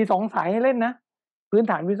มี2สายให้เล่นนะพื้น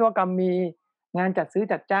ฐานวิศวกรรมมีงานจัดซื้อ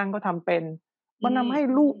จัดจ้างก็ทำเป็นมันทำให้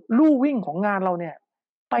ลู่วิ่งของงานเราเนี่ย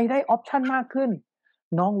ไปได้ออปชันมากขึ้น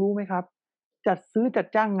น้องรู้ไหมครับจัดซื้อจัด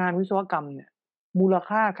จ้างงานวิศวกรรมเนี่ยมูล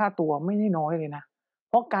ค่าค่าตัวไม่ได้น้อยเลยนะ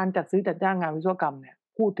เพราะการจัดซื้อจัดจ้างงานวิศวกรรมเนี่ย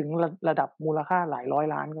ค พูดถึงระดับมูลค่าหลายร้อย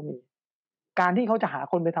ล้านก็มีการที่เขาจะหา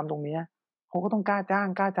คนไปทำตรงนี้เขาก็ต้องกล้าจ้าง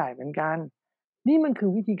กล้าจ่ายเหมือนกันนี่มันคือ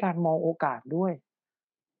วิธีการมองโอกาสด้วย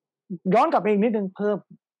ย้อนกลับไปอีกนิดนึงเพิ่ม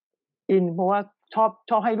เพราะว่า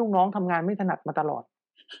ชอบให้ลูกน้องทำงานไม่ถนัดมาตลอด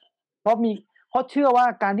เพราะเชื่อว่า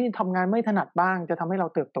การที่ทำงานไม่ถนัดบ้างจะทำให้เรา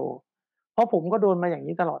เติบโตเพราะผมก็โดนมาอย่าง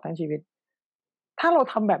นี้ตลอดทั้งชีวิตถ้าเรา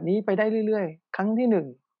ทำแบบนี้ไปได้เรื่อยๆครั้งที่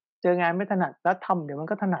1เจองานไม่ถนัดแล้วทำเดี๋ยวมัน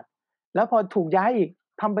ก็ถนัดแล้วพอถูกย้ายอีก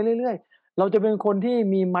ทำไปเรื่อยๆเราจะเป็นคนที่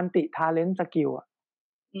มี multi talent skill อะ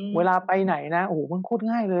เวลาไปไหนนะโอ้โฮมันโคตร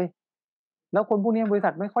ง่ายเลยแล้วคนพวกนี้บริษั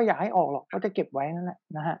ทไม่ค่อยอยากให้ออกหรอกก็จะเก็บไว้นั่นแหละ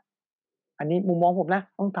นะครับอันนี้มุมมองผมนะ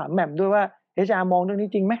ต้องถามแหม่มด้วยว่า HR มองเรื่องนี้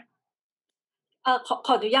จริงไหมข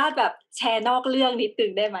ออนุญาตแบบแชร์นอกเรื่องนิดนึ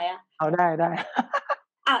งได้ไหมอะเอาได้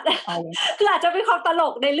คืออาจจะเป็นความตล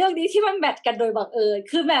กในเรื่องนี้ที่มันแมทช์กันโดยบังเอิญ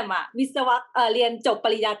คือแหม่มอะวิศวะเรียนจบป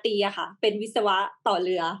ริญญาตรีอะค่ะเป็นวิศวะต่อเ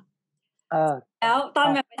รือแล้วตอน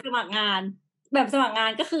แหม่มไปสมัครงานแหม่มสมัครงา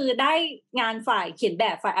นก็คือได้งานฝ่ายเขียนแบ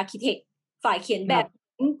บฝ่ายอาร์คิเทคฝ่ายเขียนแบบ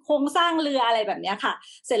โครงสร้างเรืออะไรแบบนี้ค่ะ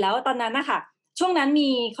เสร็จแล้วตอนนั้นนะคะช่วงนั้น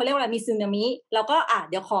เขาเรียกว่าอะไรมีสึนามิแล้วก็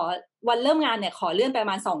เดี๋ยวขอวันเริ่มงานเนี่ยขอเลื่อนไปประ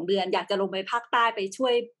มาณ2 เดือนอยากจะลงไปภาคใต้ไปช่ว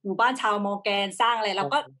ยหมู่บ้านชาวมอร์แกนสร้างอะไรแล้ว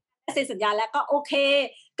ก็เซ็นสัญญาแล้วก็โอเค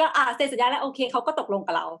ก็เซ็นสัญญาแล้วโอเคเขาก็ตกลง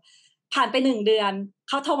กับเราผ่านไป1 เดือนเ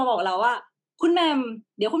ขาโทรมาบอกเราว่าคุณแม่ม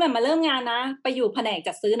เดี๋ยวคุณแม่มมาเริ่มงานนะไปอยู่แผนก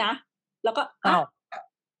จัดซื้อนะแล้วก็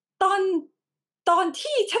ตอน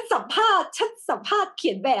ที่ฉันสัมภาษณ์เขี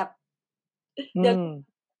ยนแบบเดี๋ยว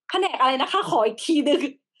แผนกอะไรนะคะขออีกทีนึง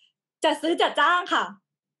จัดซื้อจัดจ้างค่ะ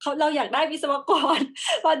เราอยากได้วิศวกร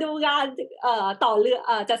มาดูงานต่อเรือ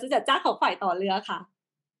จัดซื้อจัดจ้างของฝ่ายต่อเรือค่ะ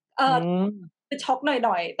คือช็อกห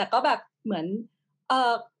น่อยๆแต่ก็แบบเหมือน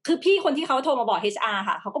คือพี่คนที่เขาโทรมาบอก HR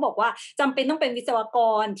ค่ะเขาก็บอกว่าจำเป็นต้องเป็นวิศวก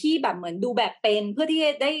รที่แบบเหมือนดูแบบเป็นเพื่อที่จ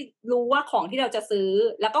ะได้รู้ว่าของที่เราจะซื้อ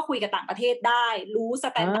แล้วก็คุยกับต่างประเทศได้รู้ส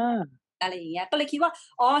แตนดาร์ดอะไรอย่างเงี้ยก็เลยคิดว่า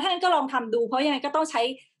ถ้างั้นก็ลองทำดูเพราะยังไงก็ต้องใช้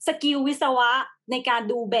สกิลวิศวะในการ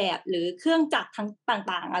ดูแบบหรือเครื่องจักรทั้ง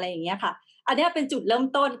ต่างๆอะไรอย่างเงี้ยค่ะอันนี้เป็นจุดเริ่ม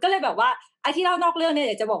ต้นก็เลยแบบว่าไอ้ที่เล่านอกเรื่องเนี่ย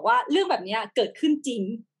อยากจะบอกว่าเรื่องแบบนี้เกิดขึ้นจริง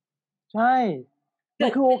ใช่มั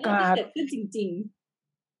นคือโอกาสเกิดขึ้นจริง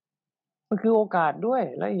ๆมันคือโอกาสด้วย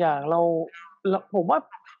และอีกอย่างผมว่า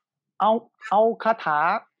เอาคาถา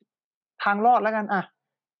ทางรอดแล้วกัน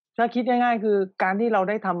ถ้าคิดง่ายๆคือการที่เรา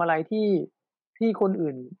ได้ทำอะไรที่คน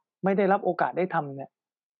อื่นไม่ได้รับโอกาสได้ทำเนี่ย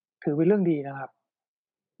ถือเป็นเรื่องดีนะครับ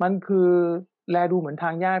มันคือแลดูเหมือนทา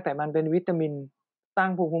งยากแต่มันเป็นวิตามินสร้าง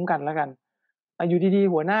ภูมิคุ้มกันแล้วกันอยู่ดี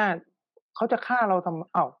ๆหัวหน้าเขาจะฆ่าเรา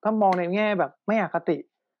ถ้ามองในแง่แบบไม่อคติ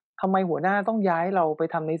ทำไมหัวหน้าต้องย้ายเราไป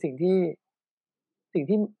ทำในสิ่ง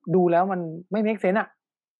ที่ดูแล้วมันไม่เมกเซนส์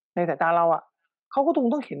ในสายตาเราเขาก็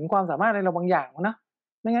ต้องเห็นความสามารถในเราบางอย่างนะ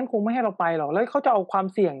ไม่งั้นคงไม่ให้เราไปหรอกแล้วเขาจะเอาความ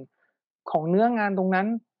เสี่ยงของเนื้องานตรงนั้น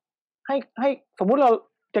ให้สมมุติเรา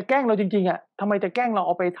จะแกล้งเราจริงๆทำไมจะแกล้งเราเ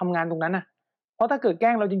อาไปทำงานตรงนั้นเพราะถ้าเกิดแก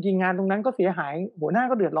ล้งเราจริงๆงานตรงนั้นก็เสียหายหัวหน้า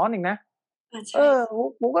ก็เดือดร้อนอีกนะ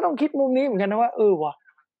ผมก็ต้องคิดมุมนี้เหมือนกันนะว่าว่ะ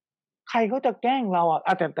ใครเขาจะแกล้งเรา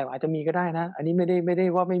แต่อาจจะมีก็ได้นะอันนี้ไม่ได้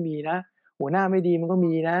ว่าไม่มีนะหัวหน้าไม่ดีมันก็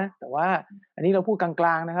มีนะแต่ว่าอันนี้เราพูดกลา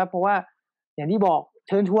งๆนะครับเพราะว่าอย่างที่บอกเ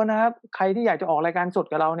ชิญชวนนะครับใครที่อยากจะออกรายการสด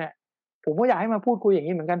กับเราเนี่ยผมก็อยากให้มาพูดคุยอย่าง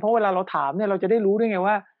นี้เหมือนกันเพราะเวลาเราถามเนี่ยเราจะได้รู้ด้วยไง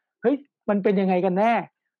ว่าเฮ้ยมันเป็นยังไงกันแน่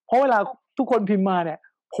เพราะเวลาทุกคนพิมพ์มาเนี่ย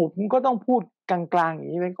ผมก็ต้องพูดกลางๆอย่า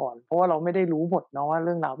งนี้ไว้ก่อนเพราะว่าเราไม่ได้รู้หมดเนาะว่าเ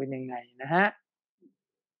รื่องราวเป็นยังไงนะฮะ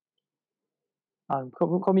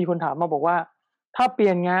เขามีคนถามมาบอกว่าถ้าเปลี่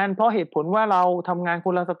ยนงานเพราะเหตุผลว่าเราทำงานค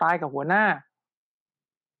นละสไตล์กับหัวหน้า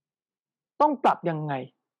ต้องปรับยังไง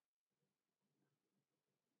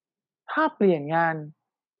ถ้าเปลี่ยนงาน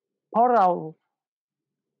เพราะเรา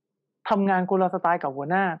ทำงานคนละสไตล์กับหัว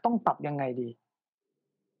หน้าต้องปรับยังไงดี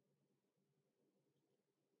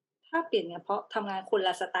ถ้าเปลี่ยนงานเพราะทำงานคนล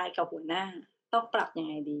ะสไตล์กับหัวหน้าต้องปรับยัง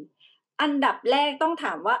ไงดีอันดับแรกต้องถ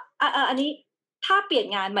ามว่าอันนี้ถ้าเปลี่ยน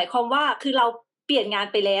งานหมายความว่าคือเราเปลี่ยนงาน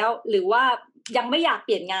ไปแล้วหรือว่ายังไม่อยากเป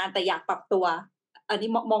ลี่ยนงานแต่อยากปรับตัวอันนี้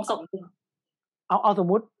มอง2 มุมเอาสม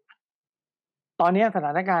มุติตอนนี้สถ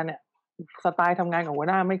านการณ์เนี่ยสไตล์ทำงานกับหัว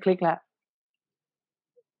หน้าไม่คลิกแล้ว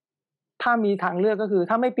ถ้ามีทางเลือกก็คือ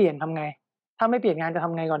ถ้าไม่เปลี่ยนทำไงถ้าไม่เปลี่ยนงานจะท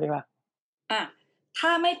ำไงก่อนดีกว่าถ้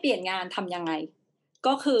าไม่เปลี่ยนงานทำยังไง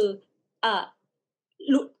ก็คือ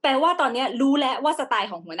แปลว่าตอนนี้รู้แล้วว่าสไตล์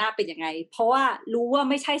ของหัวหน้าเป็นยังไงเพราะว่ารู้ว่า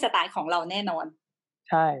ไม่ใช่สไตล์ของเราแน่นอน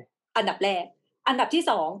ใช่อันดับแรกอันดับที่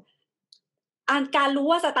2การรู้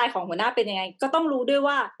ว่าสไตล์ของหัวหน้าเป็นยังไงก็ต้องรู้ด้วย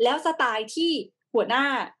ว่าแล้วสไตล์ที่หัวหน้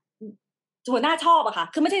าชอบค่ะ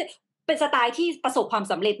คือไม่ใช่เป็นสไตล์ที่ประสบความ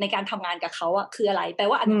สำเร็จในการทำงานกับเขาคืออะไรแปล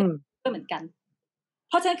ว่าอันนี้ก็เหมือนกัน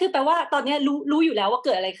เพราะฉะนั้นคือแปลว่าตอนนี้รู้อยู่แล้วว่าเ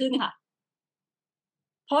กิดอะไรขึ้นค่ะ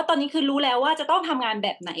เพราะว่าตอนนี้คือรู้แล้วว่าจะต้องทำงานแบ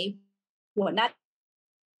บไหนหัวหน้า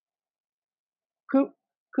คือ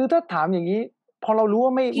คือถ้าถามอย่างนี้พอเรารู้ว่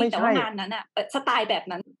าไม่แต่ใช่ว่างานนั้นอ่ะสไตล์แบบ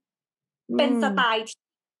นั้น อืเป็นสมไตล์ที่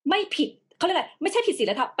ไม่ผิดเขาเรียกอะไรไม่ใช่ผิดศี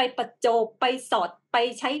ลธรรมไปประโจบไปสอดไป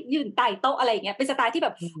ใช้ยืนใต้โต๊ะอะไรอย่างเงี้ยเป็นสไตล์ที่แบ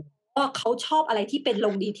บอืมเขาชอบอะไรที่เป็นล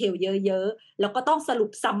งดีเทลเยอะๆแล้วก็ต้องสรุ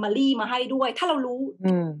ปซัมมารีมาให้ด้วยถ้าเรารู้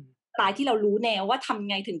อืมสไตล์ที่เรารู้แนวว่าทำ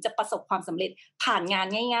ไงถึงจะประสบความสำเร็จผ่านงาน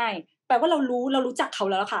ง่ายๆแปลว่าเรารู้จักเขา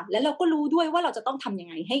แล้วค่ะแล้วเราก็รู้ด้วยว่าเราจะต้องทำยัง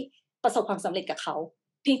ไงให้ประสบความสำเร็จกับเขา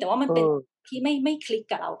เพียงแต่ว่ามันเป็นที่ไม่คลิก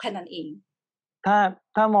กับเราแค่นั้นเอง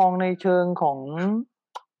ถ้ามองในเชิงของ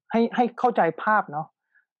ให้เข้าใจภาพเนาะ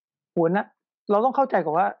หัวหน้าเราต้องเข้าใจก่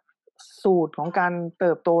อนว่าสูตรของการเ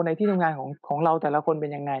ติบโตในที่ทำงานของเราแต่ละคนเป็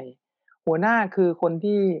นยังไงหัวหน้าคือคน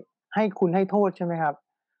ที่ให้คุณให้โทษใช่ไหมครับ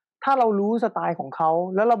ถ้าเรารู้สไตล์ของเขา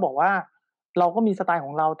แล้วเราบอกว่าเราก็มีสไตล์ข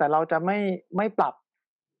องเราแต่เราจะไม่ปรับ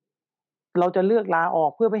เราจะเลือกลาออ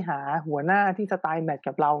กเพื่อไปหาหัวหน้าที่สไตล์แมตช์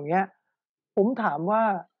กับเราอย่างเงี้ยผมถามว่า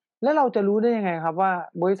แล้วเราจะรู้ได้ยังไงครับว่า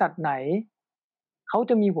บริษัทไหนเขา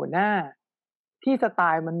จะมีหัวหน้าที่สไต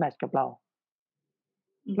ล์มันแมตช์กับเรา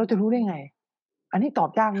เราจะรู้ได้ไงอันนี้ตอบ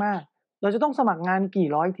ยากมากเราจะต้องสมัครงานกี่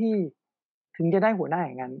ร้อยที่ถึงจะได้หัวหน้าอ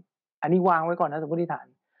ย่างนั้นอันนี้วางไว้ก่อนนะสมมติฐาน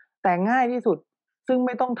แต่ง่ายที่สุดซึ่งไ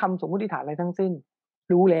ม่ต้องทำสมมติฐานอะไรทั้งสิ้น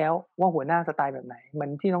รู้แล้วว่าหัวหน้าสไตล์แบบไหนเหมือ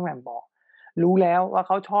นที่น้องแหม่มบอกรู้แล้วว่าเ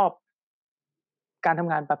ขาชอบการท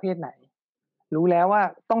ำงานประเภทไหนรู้แล้วว่า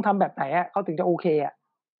ต้องทำแบบไหนอะเขาถึงจะโอเคอะ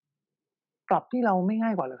ปรับที่เราไม่ง่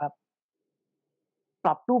ายกว่าเหรอครับป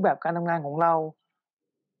รับรูปแบบการทำงานของเรา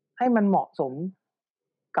ให้มันเหมาะสม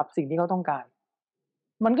กับสิ่งที่เขาต้องการ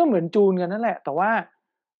มันก็เหมือนจูนกันนั่นแหละแต่ว่า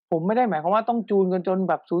ผมไม่ได้หมายความว่าต้องจูนกันจน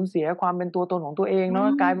แบบสูญเสียความเป็นตัวตนของตัวเองอืเนาะ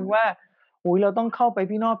กลายเป็นมว่าโอ้โฮเราต้องเข้าไป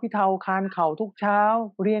พี่นอบพี่เทาคลานเข่าทุกเช้า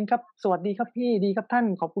เรียนครับสวัสดีครับพี่ดีครับท่าน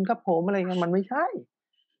ขอบคุณครับผมอะไรเงี้ยมันไม่ใช่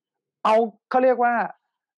เอาเขาเรียกว่า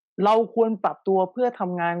เราควรปรับตัวเพื่อท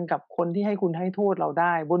ำงานกับคนที่ให้คุณให้โทษเราไ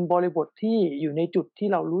ด้บนบริบทที่อยู่ในจุดที่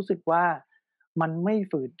เรารู้สึกว่ามันไม่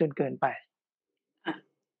ฝืนจนเกินไปอ่ะ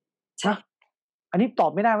ใช่ เนาะอันนี้ตอ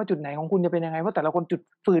บไม่ได้ว่าจุดไหนของคุณจะเป็นยังไงเพราะแต่ละคนจุด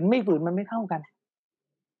ฝืนไม่ฝืนมันไม่เท่ากัน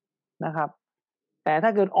นะครับแต่ถ้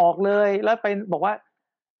าเกิดออกเลยแล้วไปบอกว่า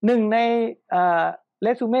1ในเร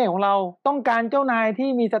ซูเมของเราต้องการเจ้านายที่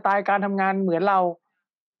มีสไตล์การทำงานเหมือนเรา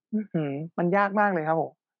อื้อฮือมันยากมากเลยครับผ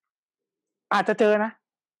มอาจจะเจอนะ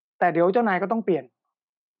แต่เดี๋ยวเจ้านายก็ต้องเปลี่ยน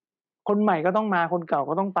คนใหม่ก็ต้องมาคนเก่า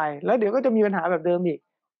ก็ต้องไปแล้วเดี๋ยวก็จะมีปัญหาแบบเดิมอีก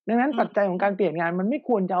ดังนั้นอืมปัจจัยของการเปลี่ยนงานมันไม่ค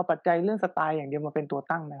วรจะเอาปัจจัยเรื่องสไตล์อย่างเดียวมาเป็นตัว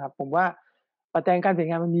ตั้งนะครับผมว่าปัจจัยการเปลี่ยน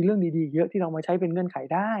งานมันมีเรื่องดีๆเยอะที่เรามาใช้เป็นเงื่อนไข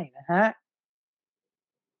ได้นะครับ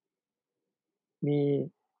มี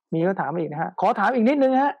มีก็ถามมาอีกนะครับขอถามอีกนิดหนึ่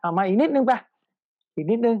งครับมาอีกนิดหนึ่งไปอีก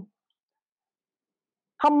นิดหนึ่ง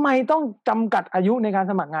ทำไมต้องจำกัดอายุในการ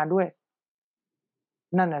สมัครงานด้วย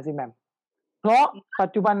นั่นน่ะสิแหม่มเพราะปั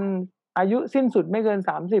จจุบันอายุสิ้นสุดไม่เกิน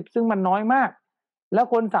30ซึ่งมันน้อยมากแล้ว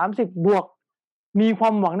คน30บวกมีควา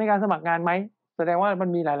มหวังในการสมัครงานไหมแสดงว่ามัน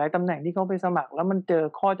มีหลายๆตำแหน่งที่เขาไปสมัครแล้วมันเจอ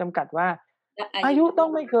ข้อจำกัดว่าและอาอายุยุต้อง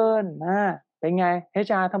ไม่เกินเป็นไง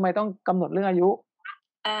HR ทำไมต้องกำหนดเรื่องอายุ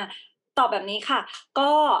อ่าตอบแบบนี้ค่ะก็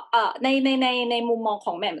ในมุมมองข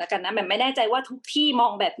องแหม่มแล้วกันนะแหม่มไม่แน่ใจว่าทุกที่มอ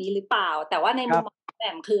งแบบนี้หรือเปล่าแต่ว่าในมุมมองครับของแห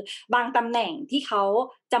ม่มคือบางตำแหน่งที่เขา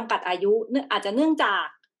จำกัดอายุอาจจะเนื่องจาก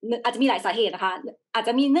อาจจะมีหลายสาเหตุนะคะอาจจ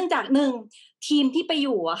ะมีเนื่องจากหนึ่งทีมที่ไปอ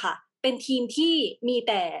ยู่อะค่ะเป็นทีมที่มีแ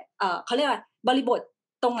ต่เขาเรียกว่าบริบท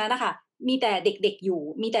ตรงนั้นนะคะมีแต่เด็กๆอยู่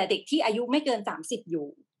มีแต่เด็กที่อายุไม่เกิน30อยู่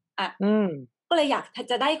อ่ะ อืมก็เลยอยาก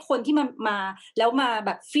จะได้คนที่มาแล้วมาแบ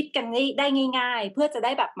บฟิตกันได้ง่ายๆเพื่อจะไ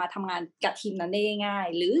ด้แบบมาทำงานกับทีมนั้นได้ง่าย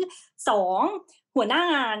ๆหรือ2หัวหน้า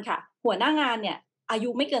งานค่ะหัวหน้างานเนี่ยอายุ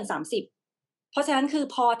ไม่เกิน30เพราะฉะนั้นคือ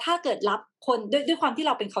พอถ้าเกิดรับคนด้วยความที่เ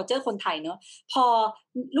ราเป็น culture คนไทยเนอะพอ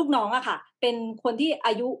ลูกน้องอะค่ะเป็นคนที่อ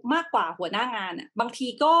ายุมากกว่าหัวหน้างานอะบางที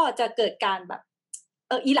ก็จะเกิดการแบบ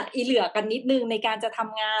อีหลักอีเหลือกันนิดนึงในการจะท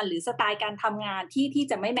ำงานหรือสไตล์การทำงานที่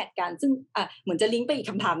จะไม่แมทกันซึ่งเหมือนจะลิงก์ไปอีก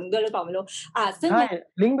คำถามนึงด้วยหรือเปล่าไม่รู้ซึ่งใช่มัน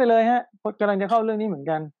ลิงก์ไปเลยครับกำลังจะเข้าเรื่องนี้เหมือน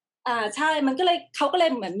กันใช่มันก็เลยเขาก็เลย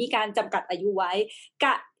เหมือนมีการจำกัดอายุไว้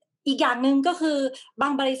กับอีกอย่างหนึ่งก็คือบา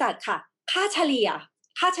งบริษัทค่ะค่าเฉ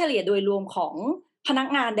ลี่ยโดยรวมของพนัก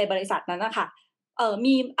งานในบริษัทนั้นนะคะ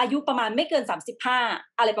มีอายุประมาณไม่เกิน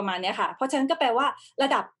35อะไรประมาณเนี้ยค่ะเพราะฉะนั้นก็แปลว่าระ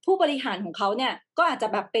ดับผู้บริหารของเขาเนี่ยก็อาจจะ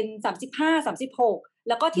แบบเป็น35 36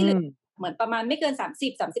แล้วก็ที่เหลือเหมือนประมาณไม่เกิน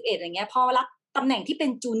30 31อย่างเงี้ยพอรับตำแหน่งที่เป็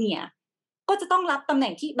นจูเนียร์ ก็จะต้องรับตำแหน่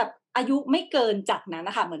งที่แบบอายุไม่เกินจากนั้น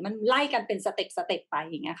นะคะเหมือนมันไล่กันเป็นสเต็ปไป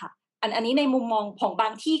อย่างเงี้ยค่ะอันนี้ในมุมมองของบา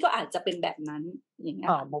งที่ก็อาจจะเป็นแบบนั้นอย่างเงี้ย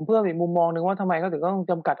ค่ะผมเพิ่มอีกมุมมองหนึ่งว่าทำไมเขาถึงต้อง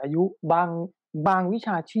จำกัดอายุบางวิช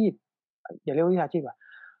าชีพอย่าเรียกว่าวิชาชีพ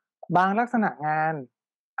บางลักษณะงาน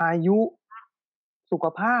อายุสุข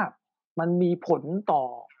ภาพมันมีผลต่อ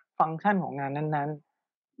ฟังก์ชันของงานนั้น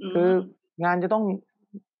อืๆคืมองานจะต้อง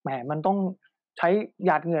แหมมันต้อง ใช้หย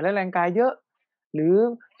าดเหงื่อและแรงกายเยอะหรือ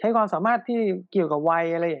ใช้ความสามารถที่เกี่ยวกับวัย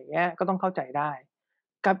อะไรอย่างเงี้ยก็ต้องเข้าใจได้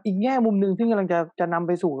กับอีกแง่มุมหนึ่งที่กำลังจะนำไ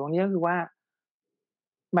ปสู่ตรงนี้ก็คือว่า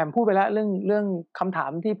แหม่มพูดไปแล้วเรื่องคำถา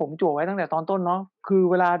มที่ผมจั่วไว้ตั้งแต่ตอนต้นเนาะคือ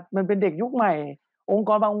เวลามันเป็นเด็กยุคใหม่องค์ก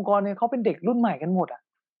รบางองค์กรเนี่ยเขาเป็นเด็กรุ่นใหม่กันหมดอะ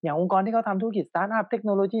อย่างองค์กรที่เขาทำธุรกิจสตาร์ตอัพเทคโน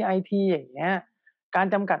โลยีไอทีอย่างเงี้ยการ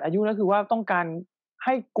จำกัดอายุก็คือว่าต้องการใ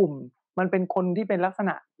ห้กลุ่มมันเป็นคนที่เป็นลักษณ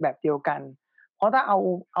ะแบบเดียวกันเพราะถ้าเอา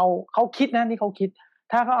เขาคิดนะนี่เขาคิด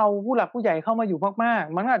ถ้าเขาเอาผู้หลักผู้ใหญ่เข้ามาอยู่มาก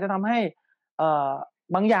ๆมันก็อาจจะทำให้เอ่อ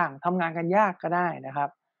บางอย่างทำงานกันยากก็ได้นะครับ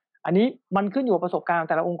อันนี้มันขึ้นอยู่กับประสบการณ์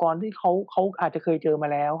แต่ละองค์กรที่เขาอาจจะเคยเจอมา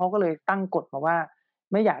แล้วเขาก็เลยตั้งกฎมาว่า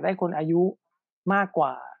ไม่อยากได้คนอายุมากกว่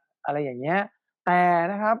าอะไรอย่างเงี้ยแต่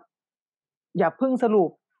นะครับอย่าเพิ่งสรุป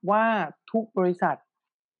ว่าทุกบริษัท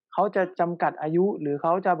เขาจะจำกัดอายุหรือเข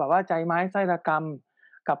าจะแบบว่าใจไม้ไส้ระก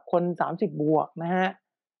ำกับคน30บวกนะครับ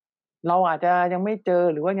เราอาจจะยังไม่เจอ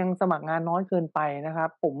หรือว่ายังสมัครงานน้อยเกินไปนะครับ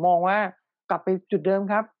ผมมองว่ากลับไปจุดเดิม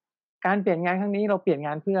ครับการเปลี่ยนงานครั้งนี้เราเปลี่ยนง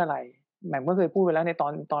านเพื่ออะไรแหม่มก็เคยพูดไปแล้วในต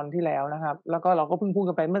อนที่แล้วนะครับแล้วก็เราก็เพิ่งพูด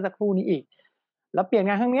กันไปเมื่อสักครู่นี้อีกแล้วเปลี่ยน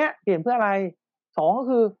งานครั้งเนี้ยเปลี่ยนเพื่ออะไร2ก็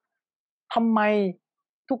คือทำไม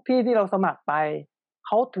ทุกที่ที่เราสมัครไปเ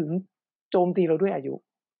ขาถึงโจมตีเราด้วยอายุ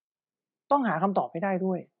ต้องหาคำตอบให้ได้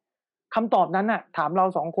ด้วยคำตอบนั้นน่ะถามเรา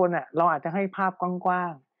2คนน่ะเราอาจจะให้ภาพกว้า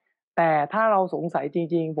งๆแต่ถ้าเราสงสัยจ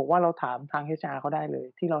ริงๆผมว่าเราถามทาง HR เขาได้เลย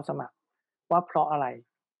ที่เราสมัครว่าเพราะอะไร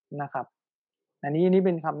นะครับอันนี้เ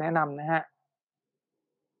ป็นคำแนะนำนะครับ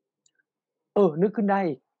นึกขึ้นได้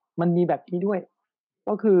อีกมันมีแบบนี้ด้วย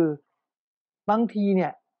ก็คือบางทีเนี่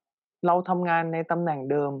ยเราทำงานในตำแหน่ง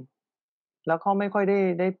เดิมแล้วก็ไม่ค่อย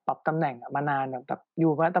ได้ปรับตำแหน่งมานานแบบอ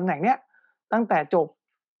ยู่มาตำแหน่งเนี้ยตั้งแต่จบ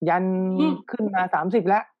ยันขึ้นมา30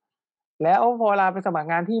แล้วพอเวลาไปสมัคร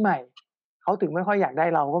งานที่ใหม่เขาถึงไม่ค่อยอยากได้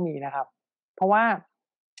เราก็มีนะครับเพราะว่า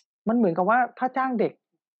มันเหมือนกับว่าถ้าจ้างเด็ก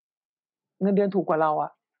เงินเดือนถูกกว่าเราอ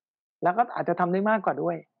ะแล้วก็อาจจะทำได้มากกว่าด้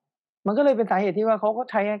วยมันก็เลยเป็นสาเหตุที่ว่าเขาก็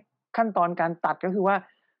ใช้ขั้นตอนการตัดก็คือว่า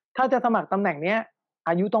ถ้าจะสมัครตำแหน่งเนี้ย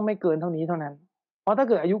อายุต้องไม่เกินเท่านี้เท่านั้นเพราะถ้า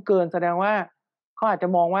เกิดอายุเกินแสดงว่าเขาอาจจะ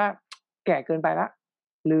มองว่าแก่เกินไปแล้ว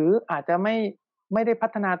หรืออาจจะไม่ได้พั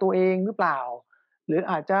ฒนาตัวเองหรือเปล่าหรือ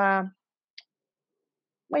อาจจะ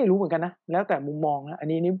ไม่รู้เหมือนกันนะแล้วแต่มุมมองนะอัน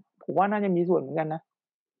นี้ผมว่าน่าจะมีส่วนเหมือนกันนะ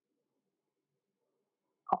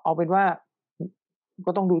เอาเป็นว่า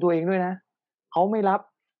ก็ต้องดูตัวเองด้วยนะเขาไม่รับ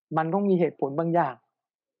มันต้องมีเหตุผลบางอย่าง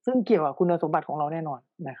ซึ่งเกี่ยวกับคุณสมบัติของเราแน่นอน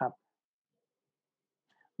นะครับ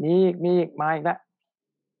มีอีกมาอีกแล้ว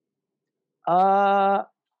เอ่อ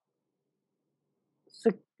ซึ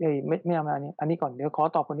กเอ๊ยไม่เอามาอันนี้ก่อนเดี๋ยวขอ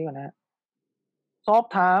ตอบคนนี้ก่อนนะครับสอบ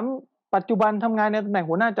ถามปัจจุบันทำงานในตำแหน่ง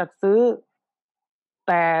หัวหน้าจัดซื้อแ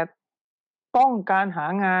ต่ต้องการหา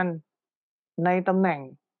งานในตำแหน่ง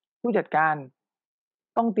ผู้จัดการ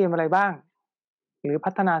ต้องเตรียมอะไรบ้างหรือ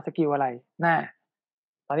พัฒนาสกิลอะไรน่ะ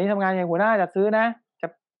ตอนนี้ทำงานอย่างหัวหน้าจัดซื้อนะ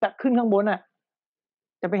จะขึ้นข้างบนน่ะ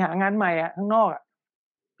จะไปหางานใหม่อะข้างนอกอะ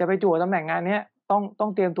จะไปจั่วตำแหน่งงานเนี้ยต้อ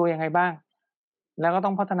งเตรียมตัวยังไงบ้างแล้วก็ต้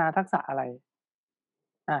องพัฒนาทักษะอะไร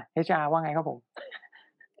HR ว่าไงครับผม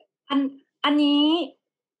อันนี้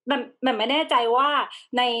แบบไม่แน่ใจว่า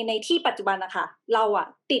ในที่ปัจจุบันนะคะเราอะ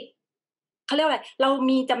ติดเขาเรียกว่าอะไรเรา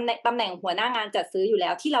มีตำแหน่งหัวหน้างานจัดซื้ออยู่แล้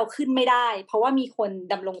วที่เราขึ้นไม่ได้เพราะว่ามีคน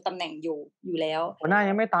ดำรงตำแหน่งอยู่แล้วหัวหน้า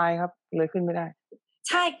ยังไม่ตายครับเลยขึ้นไม่ได้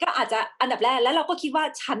ใช่ก็อาจจะอันดับแรกแล้วเราก็คิดว่า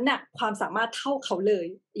ฉันน่ะความสามารถเท่าเขาเลย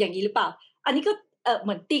อย่างนี้หรือเปล่าอันนี้ก็เห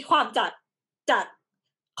มือนตีความจาก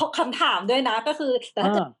คำถามด้วยนะก็คือแต่ถ้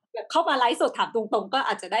าเกิดแบบเข้ามาไลฟ์สดถามตรงๆก็อ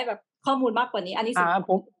าจจะได้แบบข้อมูลมากกว่านี้อันนี้สุด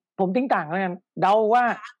ผมทิ้งต่างแล้วกันเดาว่า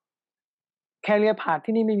career path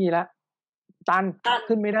ที่นี่ไม่มีแล้วตัน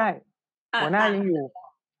ขึ้นไม่ได้หัวหน้ายังอยู่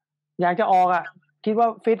อยากจะออกอะคิดว่า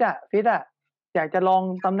ฟิตอะอยากจะลอง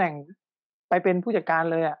ตำแหน่งไปเป็นผู้จัดการ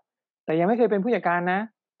เลยอะแต่ยังไม่เคยเป็นผู้จัดการนะ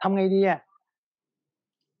ทำไงดีอะ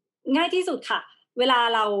ง่ายที่สุดค่ะเวลา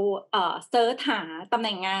เราเซิร์ชหาตำแห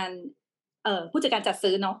น่งงานผู้จัดการจัด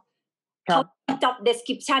ซื้อเนาะเขา job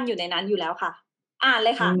description อยู่ในนั้นอยู่แล้วค่ะอ่านเล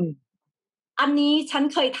ยค่ะอันนี้ฉัน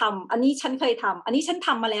เคยทำอันนี้ฉันเคยทำอันนี้ฉันท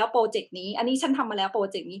ำมาแล้วโปรเจกต์นี้อันนี้ฉันทำมาแล้วโปร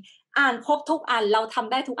เจกต์นี้อ่านครบทุกอันเราท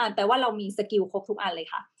ำได้ทุกอันแปลว่าเรามีสกิลครบทุกอันเลย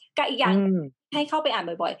ค่ะก็อีกอย่างให้เข้าไปอ่าน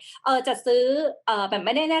บ่อยๆจัดซื้อแบบไ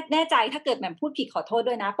ม่ได้แน่ใจถ้าเกิดแบบพูดผิดขอโทษ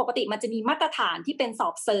ด้วยนะปกติมันจะมีมาตรฐานที่เป็นสอ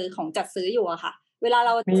บเซอร์ของจัดซื้ออยู่อะค่ะเวลาเ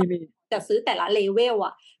ราจัดซื้อแต่ละเลเวลอ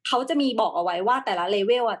ะเขาจะมีบอกเอาไว้ว่าแต่ละเลเ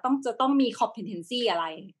วลอะจะต้องมี competency อะไร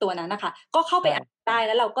ตัวนั้นนะคะก็เข้าไปอ่านได้แ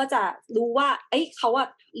ล้วเราก็จะรู้ว่าเขาอะ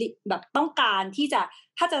แบบต้องการที่จะ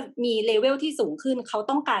ถ้าจะมีเลเวลที่สูงขึ้นเขา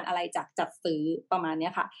ต้องการอะไรจากจัดซื้อประมาณนี้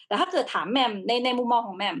ค่ะแต่ถ้าเกิดถามแหม่มในมุมมองข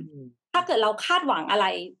องแหม่มถ้าเกิดเราคาดหวังอะไร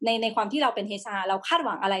ในความที่เราเป็น HR เราคาดห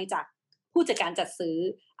วังอะไรจากผู้จัดการจัดซื้อ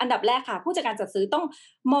อันดับแรกค่ะผู้จัดการจัดซื้อต้อง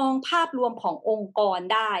มองภาพรวมขององค์กร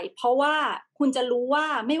ได้เพราะว่าคุณจะรู้ว่า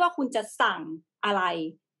ไม่ว่าคุณจะสั่งอะไร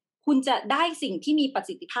คุณจะได้สิ่งที่มีประ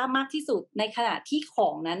สิทธิภาพมากที่สุดในขณะที่ขอ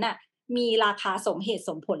งนั้นน่ะมีราคาสมเหตุส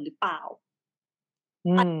มผลหรือเปล่า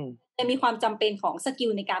จะมีความจำเป็นของสกิ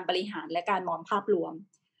ลในการบริหารและการมองภาพรวม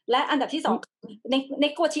และอันดับที่2ใน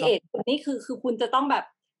negotiate นี่คือคุณจะต้องแบบ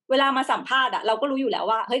เวลามาสัมภาษณ์เราก็รู้อยู่แล้ว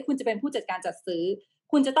ว่าเฮ้ยคุณจะเป็นผู้จัดการจัดซื้อ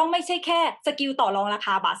คุณจะต้องไม่ใช่แค่สกิลต่อรองราค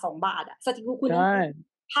าบาท2 บาทสกิลคุณต้อง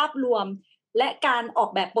ภาพรวมและการออก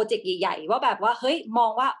แบบโปรเจกต์ใหญ่ๆว่าแบบว่าเฮ้ยมอ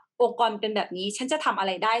งว่าองค์กรเป็นแบบนี้ฉันจะทำอะไ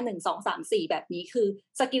รได้1 2 3 4แบบนี้คือ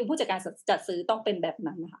สกิลผู้จัดการจัดซื้อต้องเป็นแบบ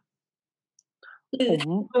นั้นนะคะผม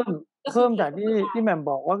เพิ่มจากที่แหม่ม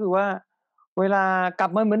บอกก็คือว่าเวลากลับ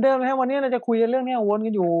มาเหมือนเดิมนะวันนี้เราจะคุยกันเรื่องนี้วนกั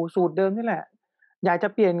นอยู่สูตรเดิมนี่แหละอยากจะ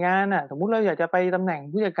เปลี่ยนงานสมมุติเราอยากจะไปตำแหน่ง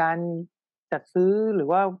ผู้จัดการจัดซื้อหรือ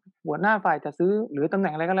ว่าหัวหน้าฝ่ายจัดซื้อหรือตำแหน่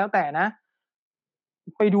งอะไรก็แล้วแต่นะ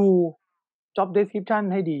ไปดู job description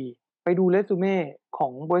ให้ดีไปดูเรซูเม่ขอ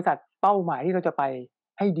งบริษัทเป้าหมายที่เราจะไป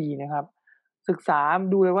ให้ดีนะครับศึกษา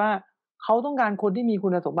ดูเลยว่าเขาต้องการคนที่มีคุ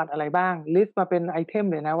ณสมบัติอะไรบ้างลิสต์มาเป็นไอเทม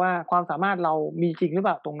เลยนะว่าความสามารถเรามีจริงหรือเป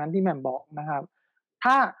ล่าตรงนั้นที่แหม่มบอกนะครับ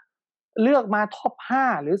ถ้าเลือกมาท็อป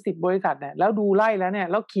5หรือ10บริษัทเนี่ยแล้วดูไล่แล้วเนี่ย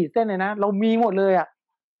แล้วขีดเส้นเลยนะเรามีหมดเลย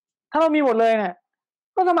ถ้าเรามีหมดเลยเนี่ย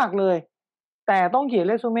ก็สมัครเลยแต่ต้องเขียนเ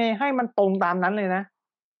รซูเม่ให้มันตรงตามนั้นเลยนะ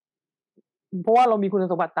เพราะว่าเรามีคุณ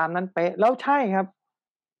สมบัติตามนั้นเป๊ะแล้วใช่ครับ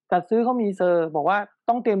จัดซื้อเขามีเซอร์บอกว่า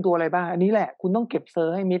ต้องเตรียมตัวอะไรบ้างอันนี้แหละคุณต้องเก็บเซอ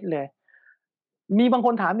ร์ให้มิดเลยมีบางค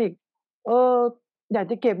นถามอีกอยาก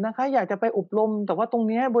จะเก็บนะคะอยากจะไปอบรมแต่ว่าตรง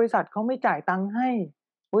นี้บริษัทเขาไม่จ่ายตังค์ให้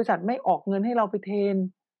บริษัทไม่ออกเงินให้เราไปเทรน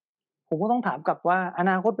ผมก็ต้องถามกลับว่าอ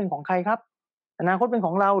นาคตเป็นของใครครับอนาคตเป็นข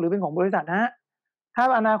องเราหรือเป็นของบริษัทฮะถ้า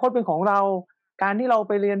อนาคตเป็นของเราการที่เราไ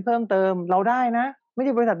ปเรียนเพิ่มเติมเราได้นะไม่ใ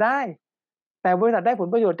ช่บริษัทได้แต่บริษัทได้ผล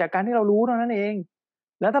ประโยชน์จากการที่เรารู้เท่านั้นเอง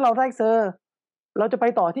แล้วถ้าเราได้เซอร์เราจะไป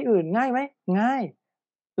ต่อที่อื่นง่ายไหมง่าย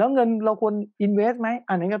แล้วเงินเราควร invest ไหม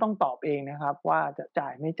อันนี้ก็ต้องตอบเองนะครับว่าจะจ่า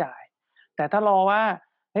ยไม่จ่ายแต่ถ้ารอว่า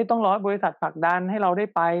ต้องรอให้บริษัทผลักดันให้เราได้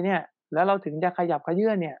ไปเนี่ยแล้วเราถึงจะขยับขยื่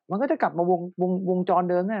นเนี่ยมันก็จะกลับมาวงจร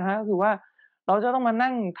เดิมนะฮะก็คือว่าเราจะต้องมา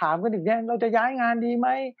นั่งถามกันอีกเนี่ยเราจะย้ายงานดีไหม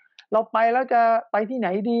เราไปแล้วจะไปที่ไหน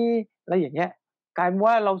ดีอะไรอย่างเงี้ยกลายเป็น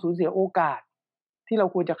ว่าเราสูญเสียโอกาสที่เรา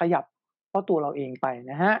ควรจะขยับเพราะตัวเราเองไป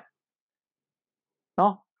นะฮะเนา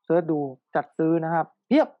ะเสิร์ชดูจัดซื้อนะครับเ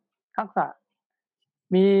พียบทักษะ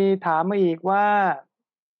มีถามมาอีกว่า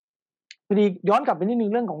พอดีย้อนกลับไปนิดนึ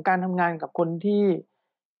งเรื่องของการทำงานกับคนที่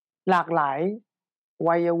หลากหลาย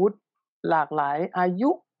วัยวุฒิหลากหลายอายุ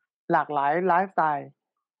หลากหลายไลฟ์สไตล์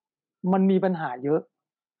มันมีปัญหาเยอะ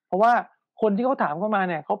เพราะว่าคนที่เขาถามเข้ามา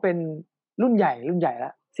เนี่ยเขาเป็นรุ่นใหญ่แล้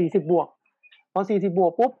ว40บวกพอ40บว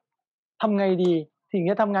กปุ๊บทำไงดีถึง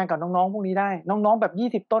จะทำงานกับน้องๆพวกนี้ได้น้องๆแบ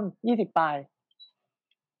บ20ต้น20ปลาย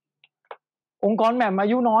องค์กรแหม่มอา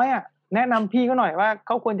ยุน้อยแนะนำพี่เขาหน่อยว่าเข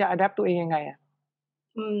าควรจะ adapt ตัวเองยังไง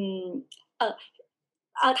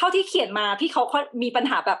เท่าที่เขียนมาพี่เขามีปัญ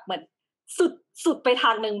หาแบบเหมือนสุดไปท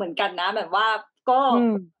างนึงเหมือนกันนะแบบว่าก็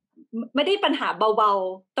ไม่ได้ปัญหาเบา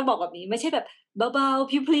ๆต้องบอกแบบนี้ไม่ใช่แบบเบาๆ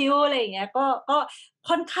พลิ้วๆอะไรอย่างเงี้ยก็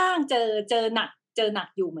ค่อนข้างเจอหนัก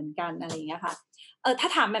อยู่เหมือนกันอะไรอย่างเงี้ยค่ะถ้า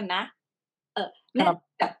ถามแบบนะ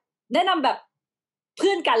แนะนำแบบเ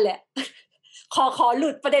พื่อนกันแหละขอหลุ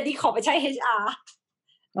ดประเด็นนี้ขอไปใช้ HR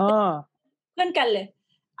เพื่อนกันเลย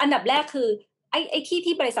อันดับแรกคือไอ้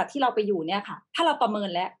ที่บริษัทที่เราไปอยู่เนี่ยค่ะถ้าเราประเมิน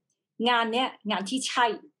แล้วงานเนี้ยงานที่ใช่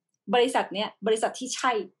บริษัทเนี้ยบริษัทที่ใ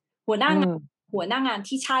ช่หัวหน้างาน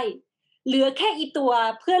ที่ใช่เหลือแค่อีตัว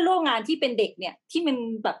เพื่อนร่วมงานที่เป็นเด็กเนี่ยที่มัน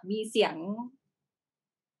แบบมีเสียง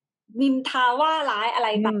นินทาว่าร้ายอะไร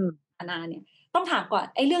ต่างๆเนี่ยต้องถามก่อน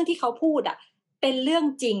ไอ้เรื่องที่เขาพูดเป็นเรื่อง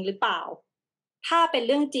จริงหรือเปล่าถ้าเป็นเ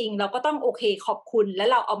รื่องจริงเราก็ต้องโอเคขอบคุณแล้ว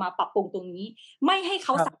เราเอามาปรับปรุงตรงนี้ไม่ให้เข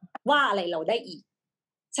าสามารถว่าอะไรเราได้อีก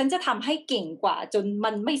ฉันจะทำให้เก่งกว่าจน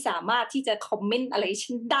มันไม่สามารถที่จะคอมเมนต์อะไร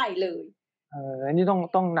ฉันได้เลยอันนี้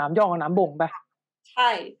ต้องน้ำย่อกับน้ำบ่งไปใช่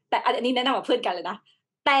แต่อันนี้แนะนำกับเพื่อนกันเลยนะ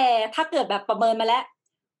แต่ถ้าเกิดแบบประเมินมาแล้ว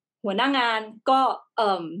หัวหน้างานก็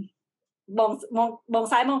มอง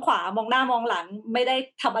ซ้ายมองขวามองหน้ามองหลังไม่ได้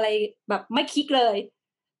ทำอะไรแบบไม่คิดเลย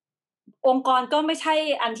องค์กรก็ไม่ใช่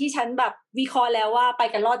อันที่ฉันแบบวิเคราะห์แล้วว่าไป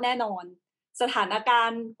กันรอดแน่นอนสถานการ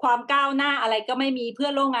ณ์ความก้าวหน้าอะไรก็ไม่มีเพื่อ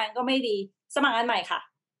นร่วมงานก็ไม่ดีสมัครงานใหม่ค่ะ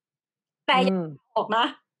แต่ยังออกนะ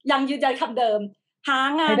ยังยืนยันคำเดิมหา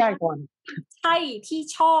งานให้ได้ก่อนใช่ที่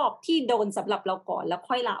ชอบที่โดนสำหรับเราก่อนแล้ว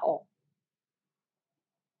ค่อยลาออก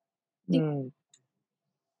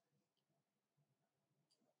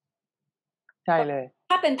ใช่เลย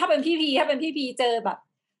ถ้าเป็นพี่พีเจอแบบ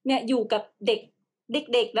เนี่ยอยู่กับเด็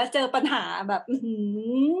กแล้วเจอปัญหาแบบ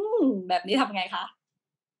แบบนี้ทำไงคะ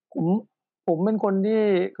ผมเป็นคนที่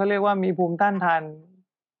เขาเรียกว่ามีภูมิต้านทาน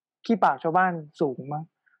ขี้ปากชาวบ้านสูงมั้ง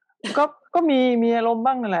ก็มีอารมณ์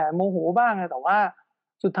บ้างนั่นแหละโมโหบ้างแต่ว่า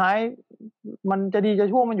สุดท้ายมันจะดีจะ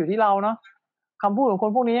ชั่วมันอยู่ที่เราเนาะคำพูดของค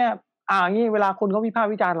นพวกนี้อย่างนี้เวลาคนเขาวิพาก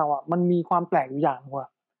ษ์วิจารณ์เรามันมีความแปลกอยู่อย่างว่า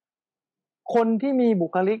คนที่มีบุ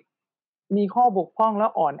คลิกมีข้อบกพร่องแล้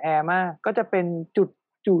วอ่อนแอมากก็จะเป็นจุด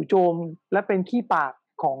จู่โจมและเป็นขี้ปาก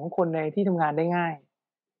ของคนในที่ทำงานได้ง่าย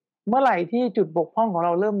เมื่อไหร่ที่จุดบกพร่องของเร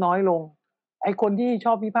าเริ่มน้อยลงไอ้คนที่ช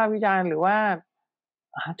อบวิพากษ์วิจารณ์หรือว่า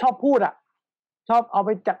ชอบพูดชอบเอาไป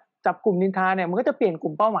จับกลุ่มนินทาเนี่ยมันก็จะเปลี่ยนก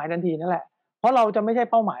ลุ่มเป้าหมายทันทีนั่นแหละเพราะเราจะไม่ใช่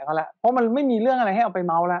เป้าหมายเขาละเพราะมันไม่มีเรื่องอะไรให้เอาไป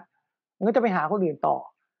เมาละมันก็จะไปหาคนอื่นต่อ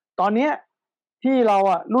ตอนเนี้ยที่เรา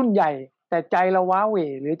รุ่นใหญ่แต่ใจเราว้าเหว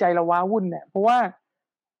หรือใจเราว้าวุ่นเนี่ยเพราะว่า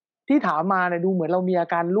ที่ถามมาเนี่ยดูเหมือนเรามีอา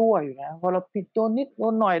การรั่วอยู่นะพอเราผิดโดนนิดโด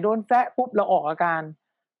นหน่อยโดนแซะปุ๊บเราออกอาการ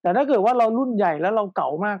แต่ถ้าเกิดว่าเรารุ่นใหญ่แล้วเราเก่า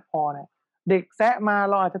มากพอเนี่ยเด็กแซะมา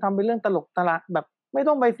เราอาจจะทำเป็นเรื่องตลกตลกแบบไม่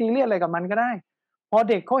ต้องไปซีเรียสอะไรกับมันก็ได้พอ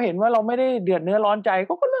เด็กเขาเห็นว่าเราไม่ได้เดือดเนื้อร้อนใจเข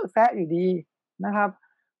าก็เลิกแซะอยู่ดีนะครับ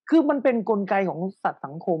คือมันเป็นกลไกของสัตว์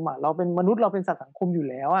สังคมเราเป็นมนุษย์เราเป็นสัตว์สังคมอยู่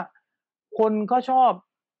แล้วคนก็ชอบ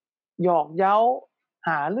หยอกเย้าห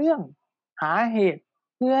าเรื่องหาเหตุ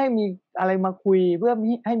เพื่อให้มีอะไรมาคุยเพื่อ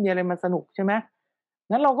ให้มีอะไรมาสนุกใช่ไหม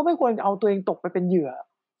งั้นเราก็ไม่ควรเอาตัวเองตกไปเป็นเหยื่อ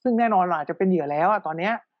ซึ่งแน่นอนเราอาจจะเป็นเหยื่อแล้วตอนเนี้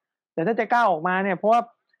ยแต่ถ้าจะก้าวออกมาเนี่ยเพราะว่า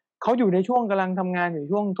เขาอยู่ในช่วงกำลังทำงานอยู่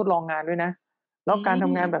ช่วงทดลองงานด้วยนะแล้วการท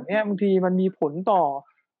ำงานแบบนี้บางทีมันมีผลต่อ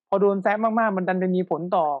พอโดนแซะมากๆมันดันไปมีผล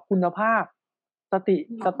ต่อคุณภาพสติ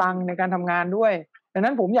สตังในการทำงานด้วยดัง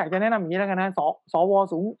นั้นผมอยากจะแนะนำอย่างนี้แล้วกันนะสว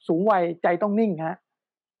สูงวัยใจต้องนิ่งฮะ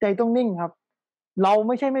ใจต้องนิ่งครับเราไ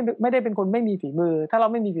ม่ได้เป็นคนไม่มีฝีมือถ้าเรา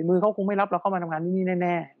ไม่มีฝีมือเขาคงไม่รับเราเข้ามาทำงานที่นี่แ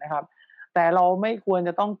น่ๆนะครับแต่เราไม่ควรจ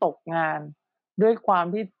ะต้องตกงานด้วยความ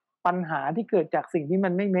ที่ปัญหาที่เกิดจากสิ่งที่มั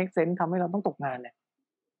นไม่ make sense ทำให้เราต้องตกงานเนี่ย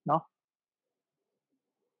เนาะ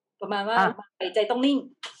ประมาณว่าใจต้องนิ่ง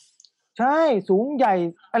ใช่สูงใหญ่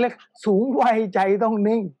อะไรสูงวัยใจต้อง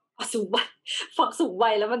นิ่งสูงวัยฝักสูงวั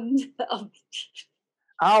ยแล้วมัน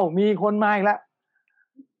มีคนมาอีกแล้ว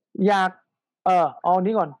อยากเอา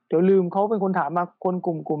นี้ก่อนเดี๋ยวลืมเขาเป็นคนถามมาคนก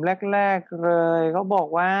ลุ่มแรกๆเลยเขาบอก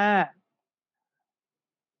ว่า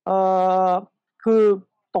คือ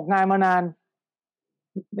ตกงานมานาน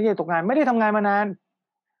ไม่ใช่ตกงานไม่ได้ทำงานมานาน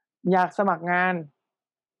อยากสมัครงาน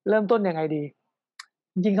เริ่มต้นยังไงดี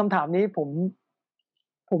จริงๆคำถามนี้ผม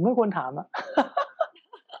ไม่ควรถาม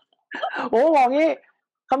โอ้บอกงี้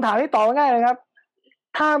คำถามที่ตอบง่ายเลยครับ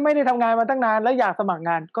ถ้าไม่ได้ทำงานมาตั้งนานแล้วอยากสมัครง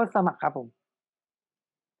านก็สมัครครับผม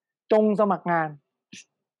จงสมัครงาน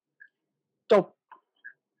จบ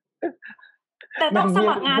แต่ต้องส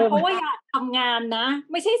มัครงานเพราะว่าอยากทำงานนะ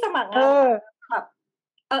ไม่ใช่สมัครงานแบบ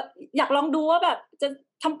อยากลองดูว่าแบบจะ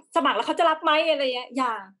ทำสมัครแล้วเขาจะรับไหมอะไรอย่างเงี้ย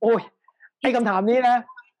โอ้ยไอ้คำถามนี้นะ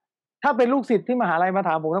ถ้าเป็นลูกศิษย์ที่มหาลัยมาถ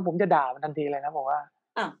ามผมนะผมจะด่ามันทันทีเลยนะบอกว่า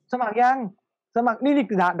สมัครยังสมัครนี่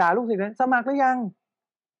ด่าลูกศิษย์นะสมัครหรือยัง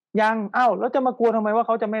แล้วจะมากลัวทำไมว่าเ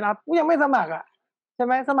ขาจะไม่รับยังไม่สมัครใช่ไ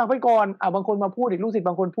หมสมัครไปก่อนบางคนมาพูดอีกลูกศิษย์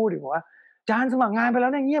บางคนพูดอีกว่าอาจารย์สมัครงานไปแล้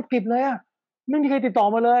วเนี่ยเงียบกริบเลยไม่มีใครติดต่อ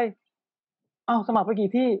มาเลยสมัครไปกี่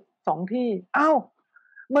ที่2 ที่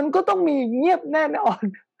มันก็ต้องมีเงียบแน่นอน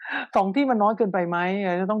2 ที่มันน้อยเกินไปไหม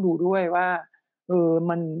จะต้องดูด้วยว่า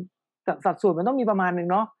มันสัดส่วนมันต้องมีประมาณนึง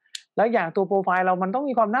เนาะแล้วอย่างตัวโปรไฟล์เรามันต้อง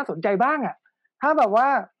มีความน่าสนใจบ้างถ้าแบบว่า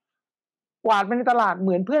กวาดไปในตลาดเห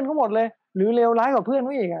มือนเพื่อนเขาหมดเลยหรือเลวร้ายกว่าเพื่อนเข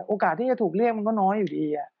าอีกโอกาสที่จะถูกเรียกมันก็น้อยอยู่ดี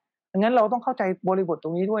ดังนั้นเราต้องเข้าใจบริบทตร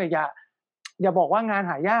งนี้ด้วยอย่าบอกว่างาน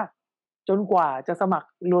หายากจนกว่าจะสมัคร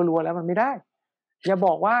รัวๆแล้วมันไม่ได้อย่าบ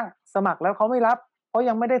อกว่าสมัครแล้วเขาไม่รับเพราะ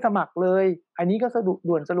ยังไม่ได้สมัครเลยอันนี้ก็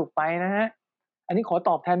ด่วนสรุปไปนะฮะอันนี้ขอต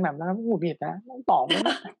อบแทนแหม่มนะครับพูดผิดนะต้องตอบน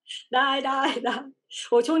ะได้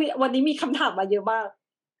โอ้ช่วงนี้วันนี้มีคำถามมาเยอะมาก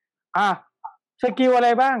สกิลอะไร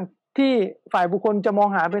บ้างที่ฝ่ายบุคคลจะมอง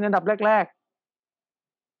หาเป็นอันดับแรก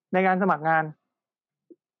ๆในการสมัครงาน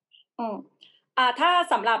ถ้า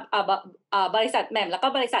สำหรับบริษัทแหม่มแล้วก็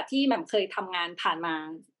บริษัทที่แหม่มเคยทำงานผ่านมา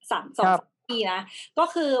2 ปีนะก็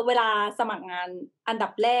คือเวลาสมัครงานอันดั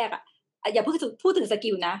บแรกอย่าพูดถึงส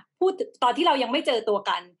กิลนะพูดตอนที่เรายังไม่เจอตัว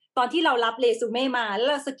กันตอนที่เรารับเรซูเม่มาแล้ว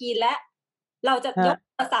เราสกรีนและเราจะยก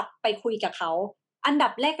โทรศัพท์ไปคุยกับเขาอันดั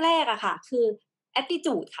บแรกๆค่ะคือ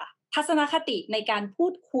attitude ค่ะทัศนคติในการพู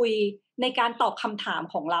ดคุยในการตอบคำถาม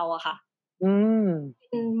ของเราค่ะ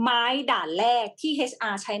เป็นไม้ด่านแรกที่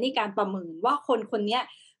HR ใช้ในการประเมินว่าคนนี้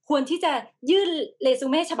ควรที่จะยื่นเรซู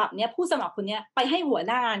เม่ฉบับนี้ผู้สมัครคนนี้ไปให้หัวห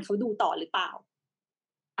น้างานเขาดูต่อหรือเปล่า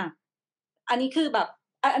อันนี้คือแบบ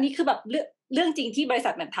เรื่องจริงที่บริษั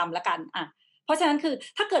ทมันทำละกันเพราะฉะนั้นคือ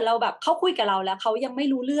ถ้าเกิดเราแบบเขาคุยกับเราแล้วเขายังไม่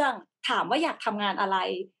รู้เรื่องถามว่าอยากทำงานอะไร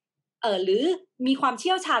หรือมีความเ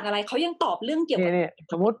ชี่ยวชาญอะไรเขายังตอบเรื่องเกี่ยวกับ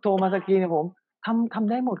สมมติโทรมาสกรีนผมท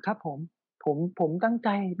ำได้หมดครับผม ผมตั้งใจ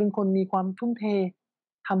เป็นคนมีความทุ่มเท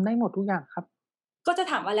ทำได้หมดทุกอย่างครับก็จะ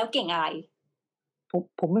ถามว่าแล้วเก่งอะไร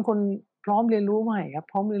ผมเป็นคนพร้อมเรียนรู้ใหม่ครับ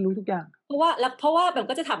พร้อมเรียนรู้ทุกอย่างเพราะว่าแบบ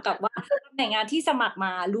ก็จะถามกลับว่าตำแหน่งงานที่สมัครม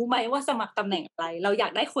ารู้ไหมว่าสมัครตำแหน่งอะไรเราอยา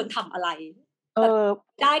กได้คนทำอะไรเออ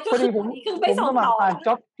ได้ก็คือผไม่มสมัคส่งต่อรผ่าน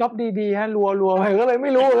จ็อบดีๆฮะรัวๆไปก็เลยไ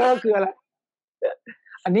ม่รู้ว่าคืออะไร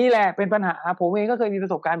อันนี้แหละเป็นปัญหาผมเองก็เคยมีปร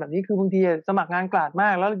ะสบการณ์แบบนี้คือบางทีสมัครงานกลาดมา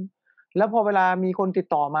กแล้วพอเวลามีคนติด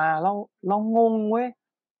ต่อมาเรางงเว้ย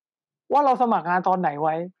ว่าเราสมัครงานตอนไหนไ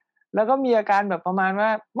ว้แล้วก็มีอาการแบบประมาณว่า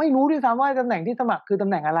ไม่รู้ด้วยซ้ำว่าตำแหน่งที่สมัครคือตำ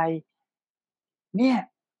แหน่งอะไรเนี่ย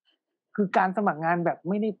คือการสมัครงานแบบ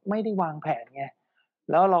ไม่ได้วางแผนไง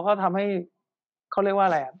แล้วเราก็ทำให้เขาเรียกว่าอ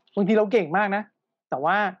ะไรอะบางทีเราเก่งมากนะแต่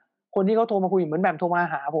ว่าคนที่เขาโทรมาคุยเหมือนแบบโทรมา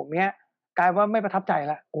หาผมเนี้ยกลายว่าไม่ประทับใจ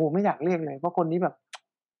แล้วโอ้โฮไม่อยากเรียกเลยเพราะคนนี้แบบ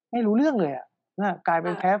ไม่รู้เรื่องเลยอะกลายเป็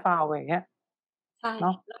นแพ้ฟาวไปอย่างเงี้ยใช่เน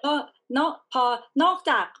าะแล้วก็พอนอก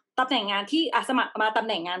จากตำแหน่งงานที่สมัครมาตำแ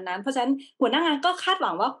หน่งงานนั้นเพราะฉะนั้นหัวหน้างานก็คาดห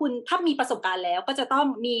วังว่าคุณถ้ามีประสบการณ์แล้วก็จะต้อง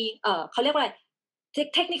มีเขาเรียกว่าอะไร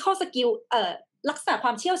technical skill ลักษณะคว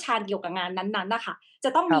ามเชี่ยวชาญเกี่ยวกับงานนั้นๆน่ะค่ะจะ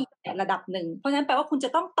ต้องมีในระดับหนึ่งเพราะฉะนั้นแปลว่าคุณจะ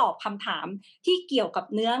ต้องตอบคำถามที่เกี่ยวกับ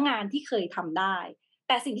เนื้องานที่เคยทำได้แ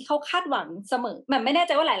ต่สิ่งที่เขาคาดหวังเสมอแบบไม่แน่ใ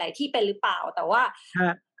จว่าหลายๆที่เป็นหรือเปล่าแต่ว่าค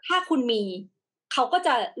รับถ้าคุณมีเขาก็จ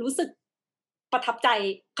ะรู้สึกประทับใจ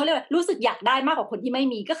เขาเรียกว่ารู้สึกอยากได้มากกว่าคนที่ไม่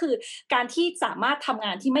มีก็คือการที่สามารถทำง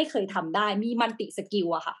านที่ไม่เคยทำได้มี multi skill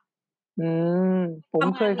อะค่ะอืมผมท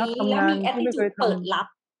ำงานเคยครับนี้แล้วมี ทำงานที่ไม่เคย attitude ทเปิดรับ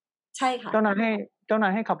ใช่ำค่ะเจ้านา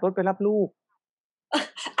ยให้ขับรถไปรับลูก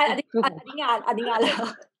อันนี้ซื้อของ อันนี้งานอันนี้งานแล้ว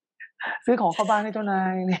ซื้อของเข้าบ้านให้เจ้านา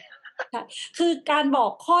ยเนี่ย ใช่คือการบอ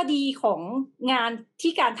กข้อดีของงาน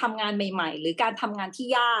ที่การทำงานใหม่ๆหรือการทำงานที่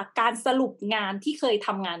ยากการสรุปงานที่เคยท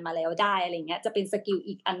ำงานมาแล้วได้อะไรเงี้ยจะเป็นสกิล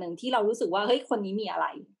อีกอันหนึ่งที่เรารู้สึกว่าเฮ้ยคนนี้มีอะไร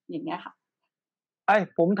อย่างเงี้ยค่ะ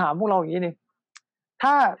ผมถามพวกเราอย่างนี้นี่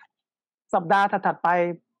ถ้าสัปดาห์ถัดๆไป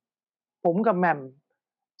ผมกับแหม่ม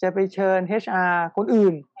จะไปเชิญ HR คนอื่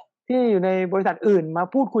นที่อยู่ในบริษัทอื่นมา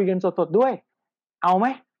พูดคุยกันสดๆด้วยเอาไหม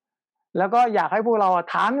แล้วก็อยากให้พวกเรา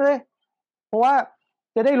ถามเลยเพราะว่า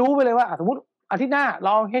จะได้รู้ไปเลยว่าสมมุติอาทิตย์หน้าเร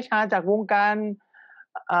าเอา HR จากวงการ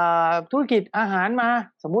ธุรกิจอาหารมา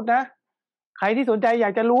สมมุตินะใครที่สนใจอยา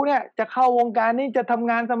กจะรู้เนี่ยจะเข้าวงการนี้จะทำ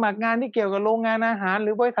งานสมัครงานที่เกี่ยวกับโรงงานอาหารห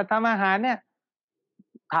รือบริษัททำอาหารเนี่ย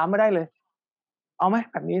ถามมาได้เลยเอาไหม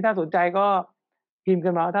แบบนี้ถ้าสนใจก็พิมพ์กั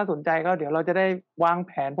นมาถ้าสนใจก็เดี๋ยวเราจะได้วางแ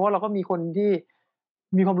ผนเพราะว่าเราก็มีคนที่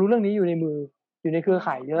มีความรู้เรื่องนี้อยู่ในมืออยู่ในเครือ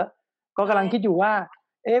ข่ายเยอะก็กำลังคิดอยู่ว่า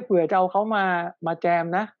เผื่อจะเอาเขามาแจม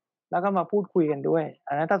นะแล้วก็มาพูดคุยกันด้วย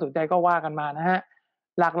อันนั้นถ้าสนใจก็ว่ากันมานะฮะ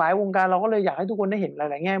หลากหลายวงการเราก็เลยอยากให้ทุกคนได้เห็นห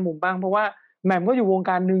ลายๆแง่มุมบ้างเพราะว่าแหม่มก็อยู่วง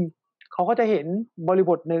การหนึ่งเขาก็จะเห็นบริ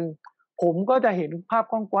บทหนึ่งผมก็จะเห็นภาพ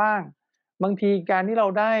กว้างๆบางทีการที่เรา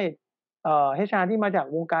ได้HR ที่มาจาก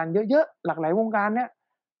วงการเยอะๆหลากหลายวงการเนี่ย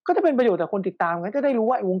ก็จะเป็นประโยชน์ต่อคนติดตามก็จะได้รู้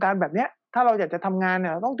ว่าไอ้วงการแบบเนี้ยถ้าเราอยากจะทำงานเนี่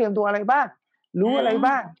ยเราต้องเตรียมตัวอะไรบ้างรู้อะไร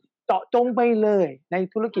บ้างเจาะจงไปเลยใน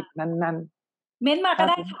ธุรกิจนั้นเม้นต์มาๆคก็รับ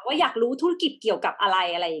ได้ค่ะว่าอยากรู้ธุรกิจเกี่ยวกับอะไร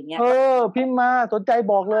อะไรอย่างเงี้ยพิมพ์มาสนใจ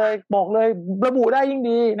บอกเลยระบุได้ยิ่ง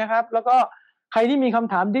ดีนะครับแล้วก็ใครที่มีค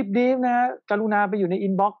ำถามดีฟๆนะฮะกรุณาไปอยู่ในอิ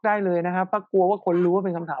นบ็อกซ์ได้เลยนะครับเพราะกลัวว่าคนรู้ว่าเ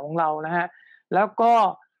ป็นคำถามของเรานะฮะแล้วก็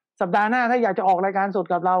สัปดาห์หน้าถ้าอยากจะออกรายการสด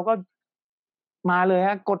กับเราก็มาเลยฮ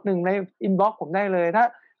ะกด1ในอินบ็อกซ์ผมได้เลยถ้า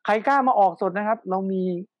ใครกล้ามาออกสดนะครับเรามี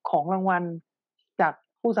ของรางวัลจาก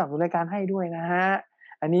ผู้สนับสนุนรายการให้ด้วยนะฮะ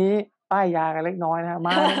อันนี้ป้ายยากันเล็กน้อยนะครับม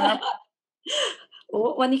าเลยครับ โอ้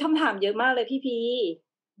วันนี้คำถามเยอะมากเลยพี่พี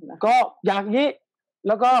ก็อย่างงี้แ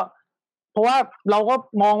ล้วก็เพราะว่าเราก็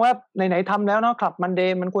มองว่าไหนๆทำแล้วเนาะ Club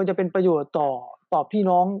Monday มันควรจะเป็นประโยชน์ต่อพี่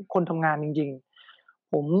น้องคนทำงานจริง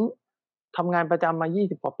ๆผมทำงานประจำมา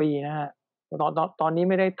20กว่าปีนะครับตอนนี้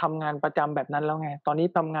ไม่ได้ทำงานประจำแบบนั้นแล้วไงตอนนี้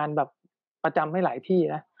ทำงานแบบประจำให้หลายที่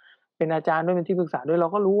นะเป็นอาจารย์ด้วยเป็นที่ปรึกษาด้วยเรา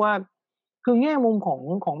ก็รู้ว่าคือแง่มุม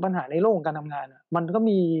ของปัญหาในโลกของการทำงานอะมันก็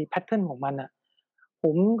มีแพตเทิร์นของมันน่ะผ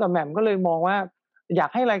มกับแหม่มก็เลยมองว่าอยาก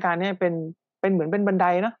ให้รายการเนี้ยเป็นเหมือนเป็นบันได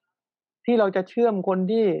เนาะที่เราจะเชื่อมคน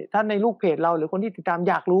ที่ถ้าในลูกเพจเราหรือคนที่ติดตาม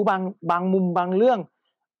อยากรู้บางมุมบางเรื่อง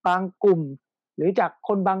บางกลุ่มหรือจากค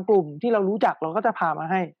นบางกลุ่มที่เรารู้จักเราก็จะพามา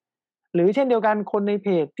ให้หรือเช่นเดียวกันคนในเพ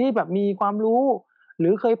จที่แบบมีความรู้หรื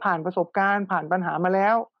อเคยผ่านประสบการณ์ผ่านปัญหามาแล้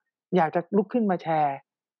วอยากจะลุกขึ้นมาแชร์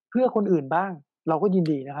เพื่อคนอื่นบ้างเราก็ยิน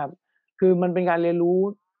ดีนะครับคือมันเป็นการเรียนรู้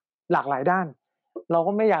หลากหลายด้านเรา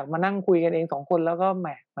ก็ไม่อยากมานั่งคุยกันเอง2คนแล้วก็แหม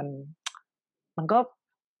มันก็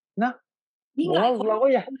นะผมว่ายิ่งหลายคนเราก็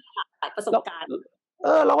อยาก หลายประสบเราการณ์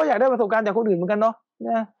เราก็อยากได้ประสบการณ์จากคนอื่นเหมือนกันเนาะน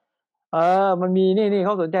ะมันมีนี่เข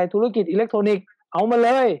าสนใจธุรกิจอิเล็กทรอนิกส์เอามาเล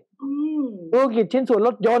ยอืมธุรกิจชิ้นส่วนร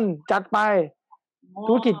ถยนต์จัดไป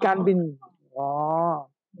ธุรกิจการบินอ๋อ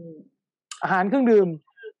อืมอาหารเครื่องดื่ม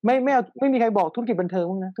ไม่มีใครบอกธุรกิจบันเทิง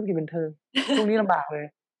บ้างนะธุรกิจบันเทิงช่วงนี้ลำบากเลย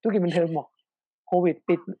ธุรกิจบันเทิงบอกโควิด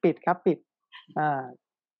ปิดครับปิด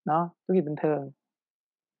เนาะธุรกิจบันเทิง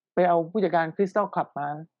ไปเอาผู้จัดการคริสตัลคลับมา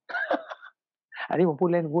อันนี้ผมพูด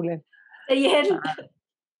เล่นใจเย็น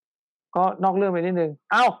ก็นอกเรื่องไปนิดนึง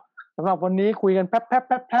สำหรับวันนี้คุยกันแ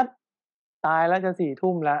ป๊บตายแล้วจะ4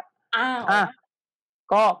 ทุ่มแล้ว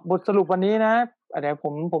ก็บทสรุปวันนี้นะเดี๋ยว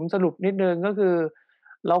ผมสรุปนิดนึงก็คือ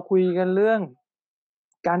เราคุยกันเรื่อง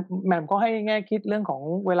การแหม่มก็ให้แง่คิดเรื่องของ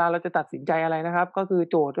เวลาเราจะตัดสินใจอะไรนะครับก็คือ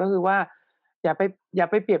โจทย์ก็คือว่าอย่า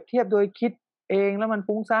ไปเปรียบเทียบโดยคิดเองแล้วมัน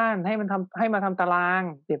ฟุ้งซ่านให้มาทำตาราง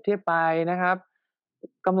เปรียบเทียบไปนะครับ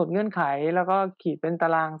กำหนดเงื่อนไขแล้วก็ขีดเป็นตา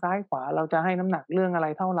รางซ้ายขวาเราจะให้น้ำหนักเรื่องอะไร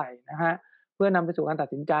เท่าไหร่นะฮะเพื่อนำไปสู่การตัด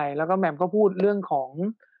สินใจแล้วก็แหม่มก็พูดเรื่องของ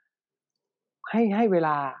ให้เวล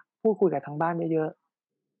าพูดคุยกับทางบ้านเยอะ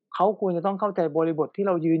ๆเขาควรจะต้องเข้าใจบริบทที่เ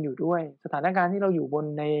รายืนอยู่ด้วยสถานการณ์ที่เราอยู่บน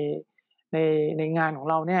ในงานของ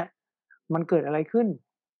เราเนี่ยมันเกิดอะไรขึ้น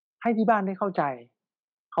ให้ที่บ้านได้เข้าใจ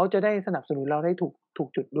เขาจะได้สนับสนุนเราได้ถูก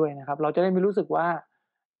จุดด้วยนะครับเราจะได้ไม่รู้สึกว่า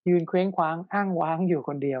ยืนเคว้งคว้างอ้างว้างอยู่ค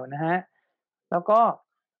นเดียวนะฮะแล้วก็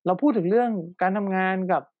เราพูดถึงเรื่องการทำงาน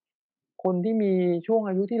กับคนที่มีช่วง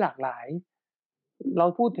อายุที่หลากหลายเรา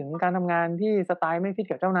พูดถึงการทำงานที่สไตล์ไม่ฟิต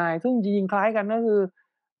กับเจ้านายซึ่งจริงๆคล้ายกันก็คือ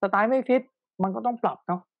สไตล์ไม่ฟิตมันก็ต้องปรับ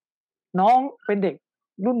เนาะน้องเป็นเด็ก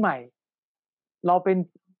รุ่นใหม่เราเป็น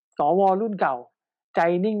สวรุ่นเก่าใจ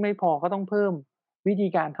นิ่งไม่พอก็ต้องเพิ่มวิธี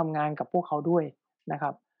การทำงานกับพวกเขาด้วยนะค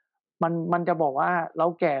รับมันจะบอกว่าเรา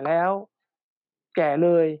แก่แล้วแก่เล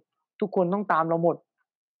ยทุกคนต้องตามเราหมด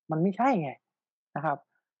มันไม่ใช่ไงนะครับ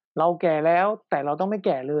เราแก่แล้วแต่เราต้องไม่แ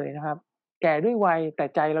ก่เลยนะครับแก่ด้วยวัยแต่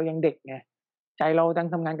ใจเรายังเด็กไงใจเรายัง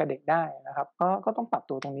ทำงานกับเด็กได้นะครับก็ต้องปรับ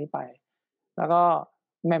ตัวตรงนี้ไปแล้วก็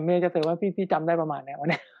แหม่มเมย์จะเสริมว่าพี่จำได้ประมาณเนี้ยวัน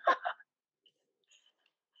นี้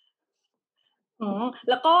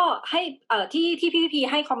แล้วก็ให้ที่พี่พี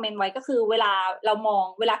ให้คอมเมนต์ไว้ก็คือเวลาเรามอง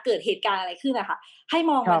เวลาเกิดเหตุการณ์อะไรขึ้นอะค่ะให้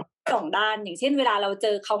มองมัน2 ด้านอย่างเช่นเวลาเราเจ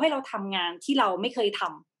อเขาให้เราทำงานที่เราไม่เคยท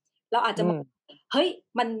ำเราอาจจะมองเฮ้ย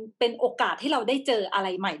มันเป็นโอกาสให้เราได้เจออะไร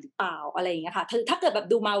ใหม่หรือเปล่าอะไรอย่างเงี้ยค่ะถ้าเกิดแบบ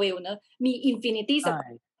ดู Marvel เนอะมี Infinity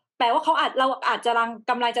แปลว่าเราอาจจะ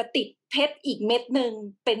กำลังจะติดเพชรอีกเม็ดนึง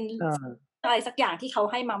เป็นอะไรสักอย่างที่เขา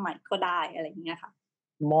ให้มาใหม่ก็ได้อะไรอย่างเงี้ยค่ะ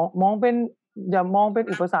มองเป็นอย่ามองเป็น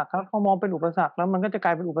อุปสรรคครับพอมองเป็นอุปสรรคแล้วมันก็จะกล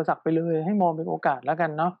ายเป็นอุปสรรคไปเลยให้มองเป็นโอกาสแล้วกั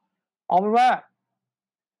นเนาะเอาเป็นว่า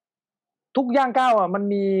ทุกย่างก้าวมัน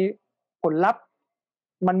มีผลลัพธ์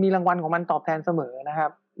มันมีรางวัลของมันตอบแทนเสมอนะครั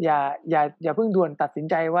บอย่าเพิ่งด่วนตัดสิน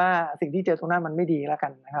ใจว่าสิ่งที่เจอตรงหน้ามันไม่ดีแล้วกั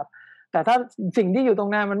นนะครับแต่ถ้าสิ่งที่อยู่ตร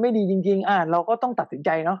งหน้ามันไม่ดีจริงๆเราก็ต้องตัดสินใจ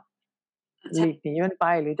เนาะหลีกหนีมันไป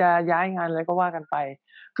หรือจะย้ายงานอะไรก็ว่ากันไป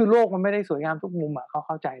คือโลกมันไม่ได้สวยงามทุกมุมเขาเ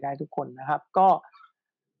ข้าใจได้ทุกคนนะครับก็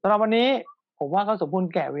สำหรับวันนี้ผมว่าก็สมควร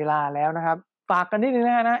แก่เวลาแล้วนะครับฝากกันนิดนึง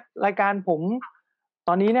นะรายการผมต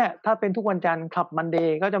อนนี้เนี่ยถ้าเป็นทุกวันจันทร์ขับมันเด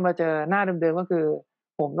ย์ก็จะมาเจอหน้าเดิมๆก็คือ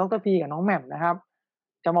ผมดร.พีกับน้องแหม่มนะครับ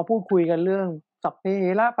จะมาพูดคุยกันเรื่องสัพเพเห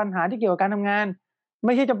ระปัญหาที่เกี่ยวกับการทำงานไ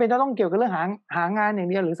ม่ใช่จำเป็นจะต้องเกี่ยวกับเรื่องหางานอย่าง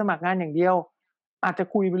เดียวหรือสมัครงานอย่างเดียวอาจจะ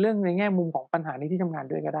คุยเป็นเรื่องในแง่มุมของปัญหาในที่ทำงาน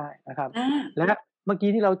ด้วยก็ได้นะครับและเมื่อกี้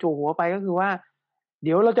ที่เราโจหัวไปก็คือว่าเ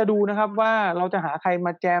ดี๋ยวเราจะดูนะครับว่าเราจะหาใครม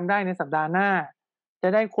าแจมได้ในสัปดาห์หน้าจ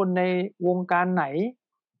ะได้คนในวงการไหน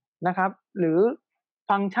นะครับหรือ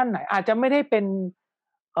ฟังก์ชันไหนอาจจะไม่ได้เป็น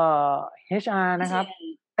HR นะครับ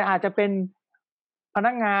แต่อาจจะเป็นพ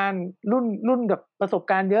นักงานรุ่นกับประสบ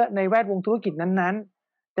การณ์เยอะในแวดวงธุรกิจนั้น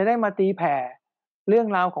ๆจะได้มาตีแผ่เรื่อง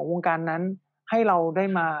ราวของวงการนั้นให้เราได้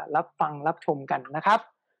มารับฟังรับชมกันนะครับ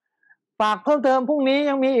ฝากเพิ่มเติมพรุ่งนี้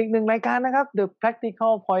ยังมีอีก1รายการนะครับ The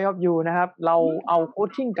Practical Point of View นะครับเราเอา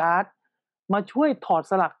Coaching Card มาช่วยถอด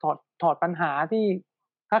สลักถอดปัญหาที่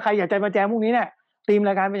ถ้าใครอยากจะมาแจมพรุ่งนี้เนี่ยธีม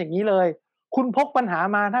รายการเป็นอย่างนี้เลยคุณพกปัญหา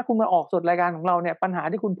มาถ้าคุณมาออกสดรายการของเราเนี่ยปัญหา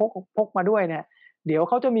ที่คุณพกมาด้วยเนี่ยเดี๋ยวเ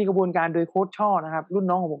ขาจะมีกระบวนการโดยโค้ชช่อนะครับรุ่น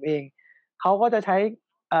น้องของผมเองเขาก็จะใช้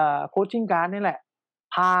Coaching Card นี่แหละ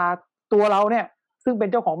พาตัวเราเนี่ยซึ่งเป็น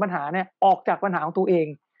เจ้าของปัญหาเนี่ยออกจากปัญหาของตัวเอง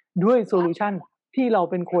ด้วยโซลูชันที่เรา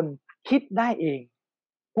เป็นคนคิดได้เอง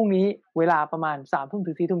พรุ่งนี้เวลาประมาณ 3 ทุ่ม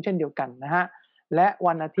ถึง 4 ทุ่มเช่นเดียวกันนะฮะและ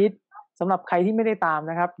วันอาทิตย์สำหรับใครที่ไม่ได้ตาม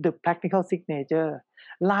นะครับ The Practical Signature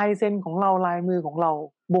ลายเซ็นของเราลายมือของเรา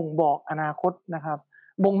บ่งบอกอนาคตนะครับ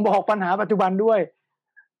บ่งบอกปัญหาปัจจุบันด้วย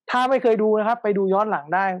ถ้าไม่เคยดูนะครับไปดูย้อนหลัง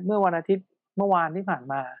ได้เมื่อวันอาทิตย์เมื่อวานที่ผ่าน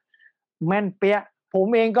มาแม่นเปี้ยผม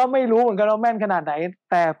เองก็ไม่รู้เหมือนกันว่าแม่นขนาดไหน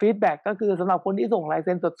แต่ฟีดแบ็กก็คือสำหรับคนที่ส่งลายเ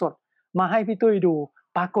ซ็นสดๆมาให้พี่ตุ้ยดู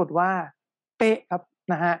ปรากฏว่าเป๊ะครับ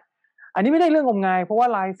นะฮะอันนี้ไม่ได้เรื่องงมงายเพราะว่า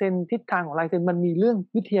ลายเซ็นทิศทางของลายเซ็นมันมีเรื่อง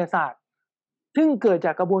วิทยาศาสตร์ซึ่งเกิดจ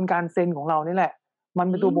ากกระบวนการเซ็นของเรานี่แหละมัน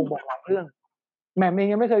เป็นตัวบ่งบอกหลายเรื่องแหม่มเอง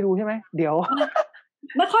ยังไม่เคยดูใช่ไหมเดี๋ยว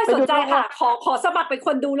ไม่ค่อยสนใจค่ะขอสมัครเป็นค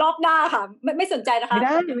นดูรอบหน้าค่ะไม่สนใจนะคะไม่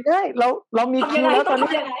ได้เรามีคิวแล้วตอ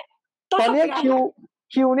นนี้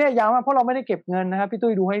คิวเนี่ยยาวมากเพราะเราไม่ได้เก็บเงินนะครับพี่ตุ้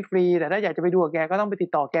ยดูให้ฟรีแต่ถ้าอยากจะไปดูกับแกก็ต้องไปติด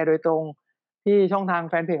ต่อแกโดยตรงที่ช่องทาง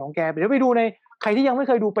แฟนเพจของแกเดี๋ยวไปดูในใครที่ยังไม่เ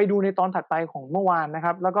คยดูไปดูในตอนถัดไปของเมื่อวานนะค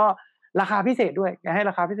รับแล้วก็ราคาพิเศษด้วยแกให้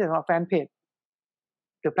ราคาพิเศษสำหรับแฟนเพจ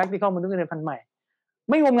The Practical มนุษย์เงินเดือนพันใหม่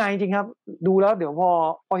ไม่งมงายจริงๆครับดูแล้วเดี๋ยว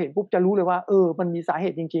พอเห็นปุ๊บจะรู้เลยว่ามันมีสาเห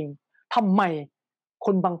ตุจริงๆทำไมค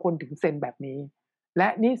นบางคนถึงเซ็นแบบนี้และ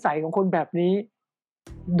นิสัยของคนแบบนี้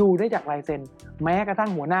ดูได้จากลายเซ็นแม้กระทั่ง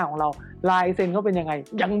หัวหน้าของเราลายเซ็นเขาเป็นยังไง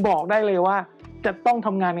ยังบอกได้เลยว่าจะต้องท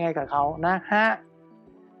ำงานยังไงกับเขานะฮะ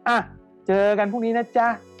เจอกันพรุ่งนี้นะจ๊ะ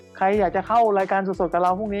ใครอยากจะเข้ารายการสดๆกับเร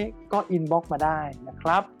าพรุ่งนี้ก็อินบ็อกซ์มาได้นะค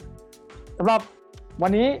รับสำหรับวั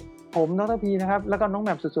นนี้ผมดร.พีนะครับแล้วก็น้องแห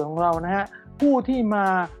ม่มสุดสวยของเรานะฮะผู้ที่มา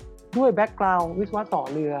ด้วยแบ็คกราวด์วิศวะต่อ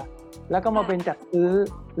เรือแล้วก็มาเป็นจัดซื้อ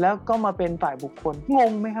แล้วก็มาเป็นฝ่ายบุคคลง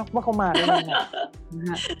งไหมครับว่าเขามาได้ยังไงนะ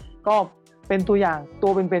ฮะก็เป็นตัวอย่างตั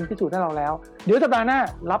วเป็นพิสูจน์ให้เราแล้วเดี๋ยวสัปดาห์หน้า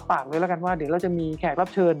รับปากเลยแล้วกันว่าเดี๋ยวเราจะมีแขกรับ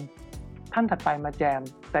เชิญท่านถัดไปมาแจม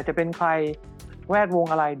แต่จะเป็นใครแวดวง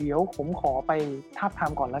อะไรเดี๋ยวผมขอไปทาบทา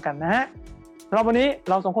มก่อนแล้วกันนะฮะสำหรับวันนี้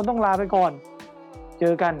เราสองคนต้องลาไปก่อนเจ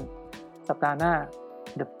อกันสัปดาห์หน้า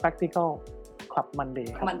The Practical Club Monday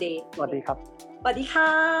ครับ Monday สวัสดีครับสวัสดีค่ะ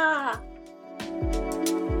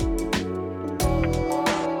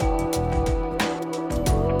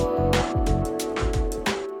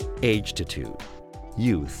Agetitude.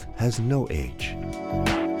 Youth has no age.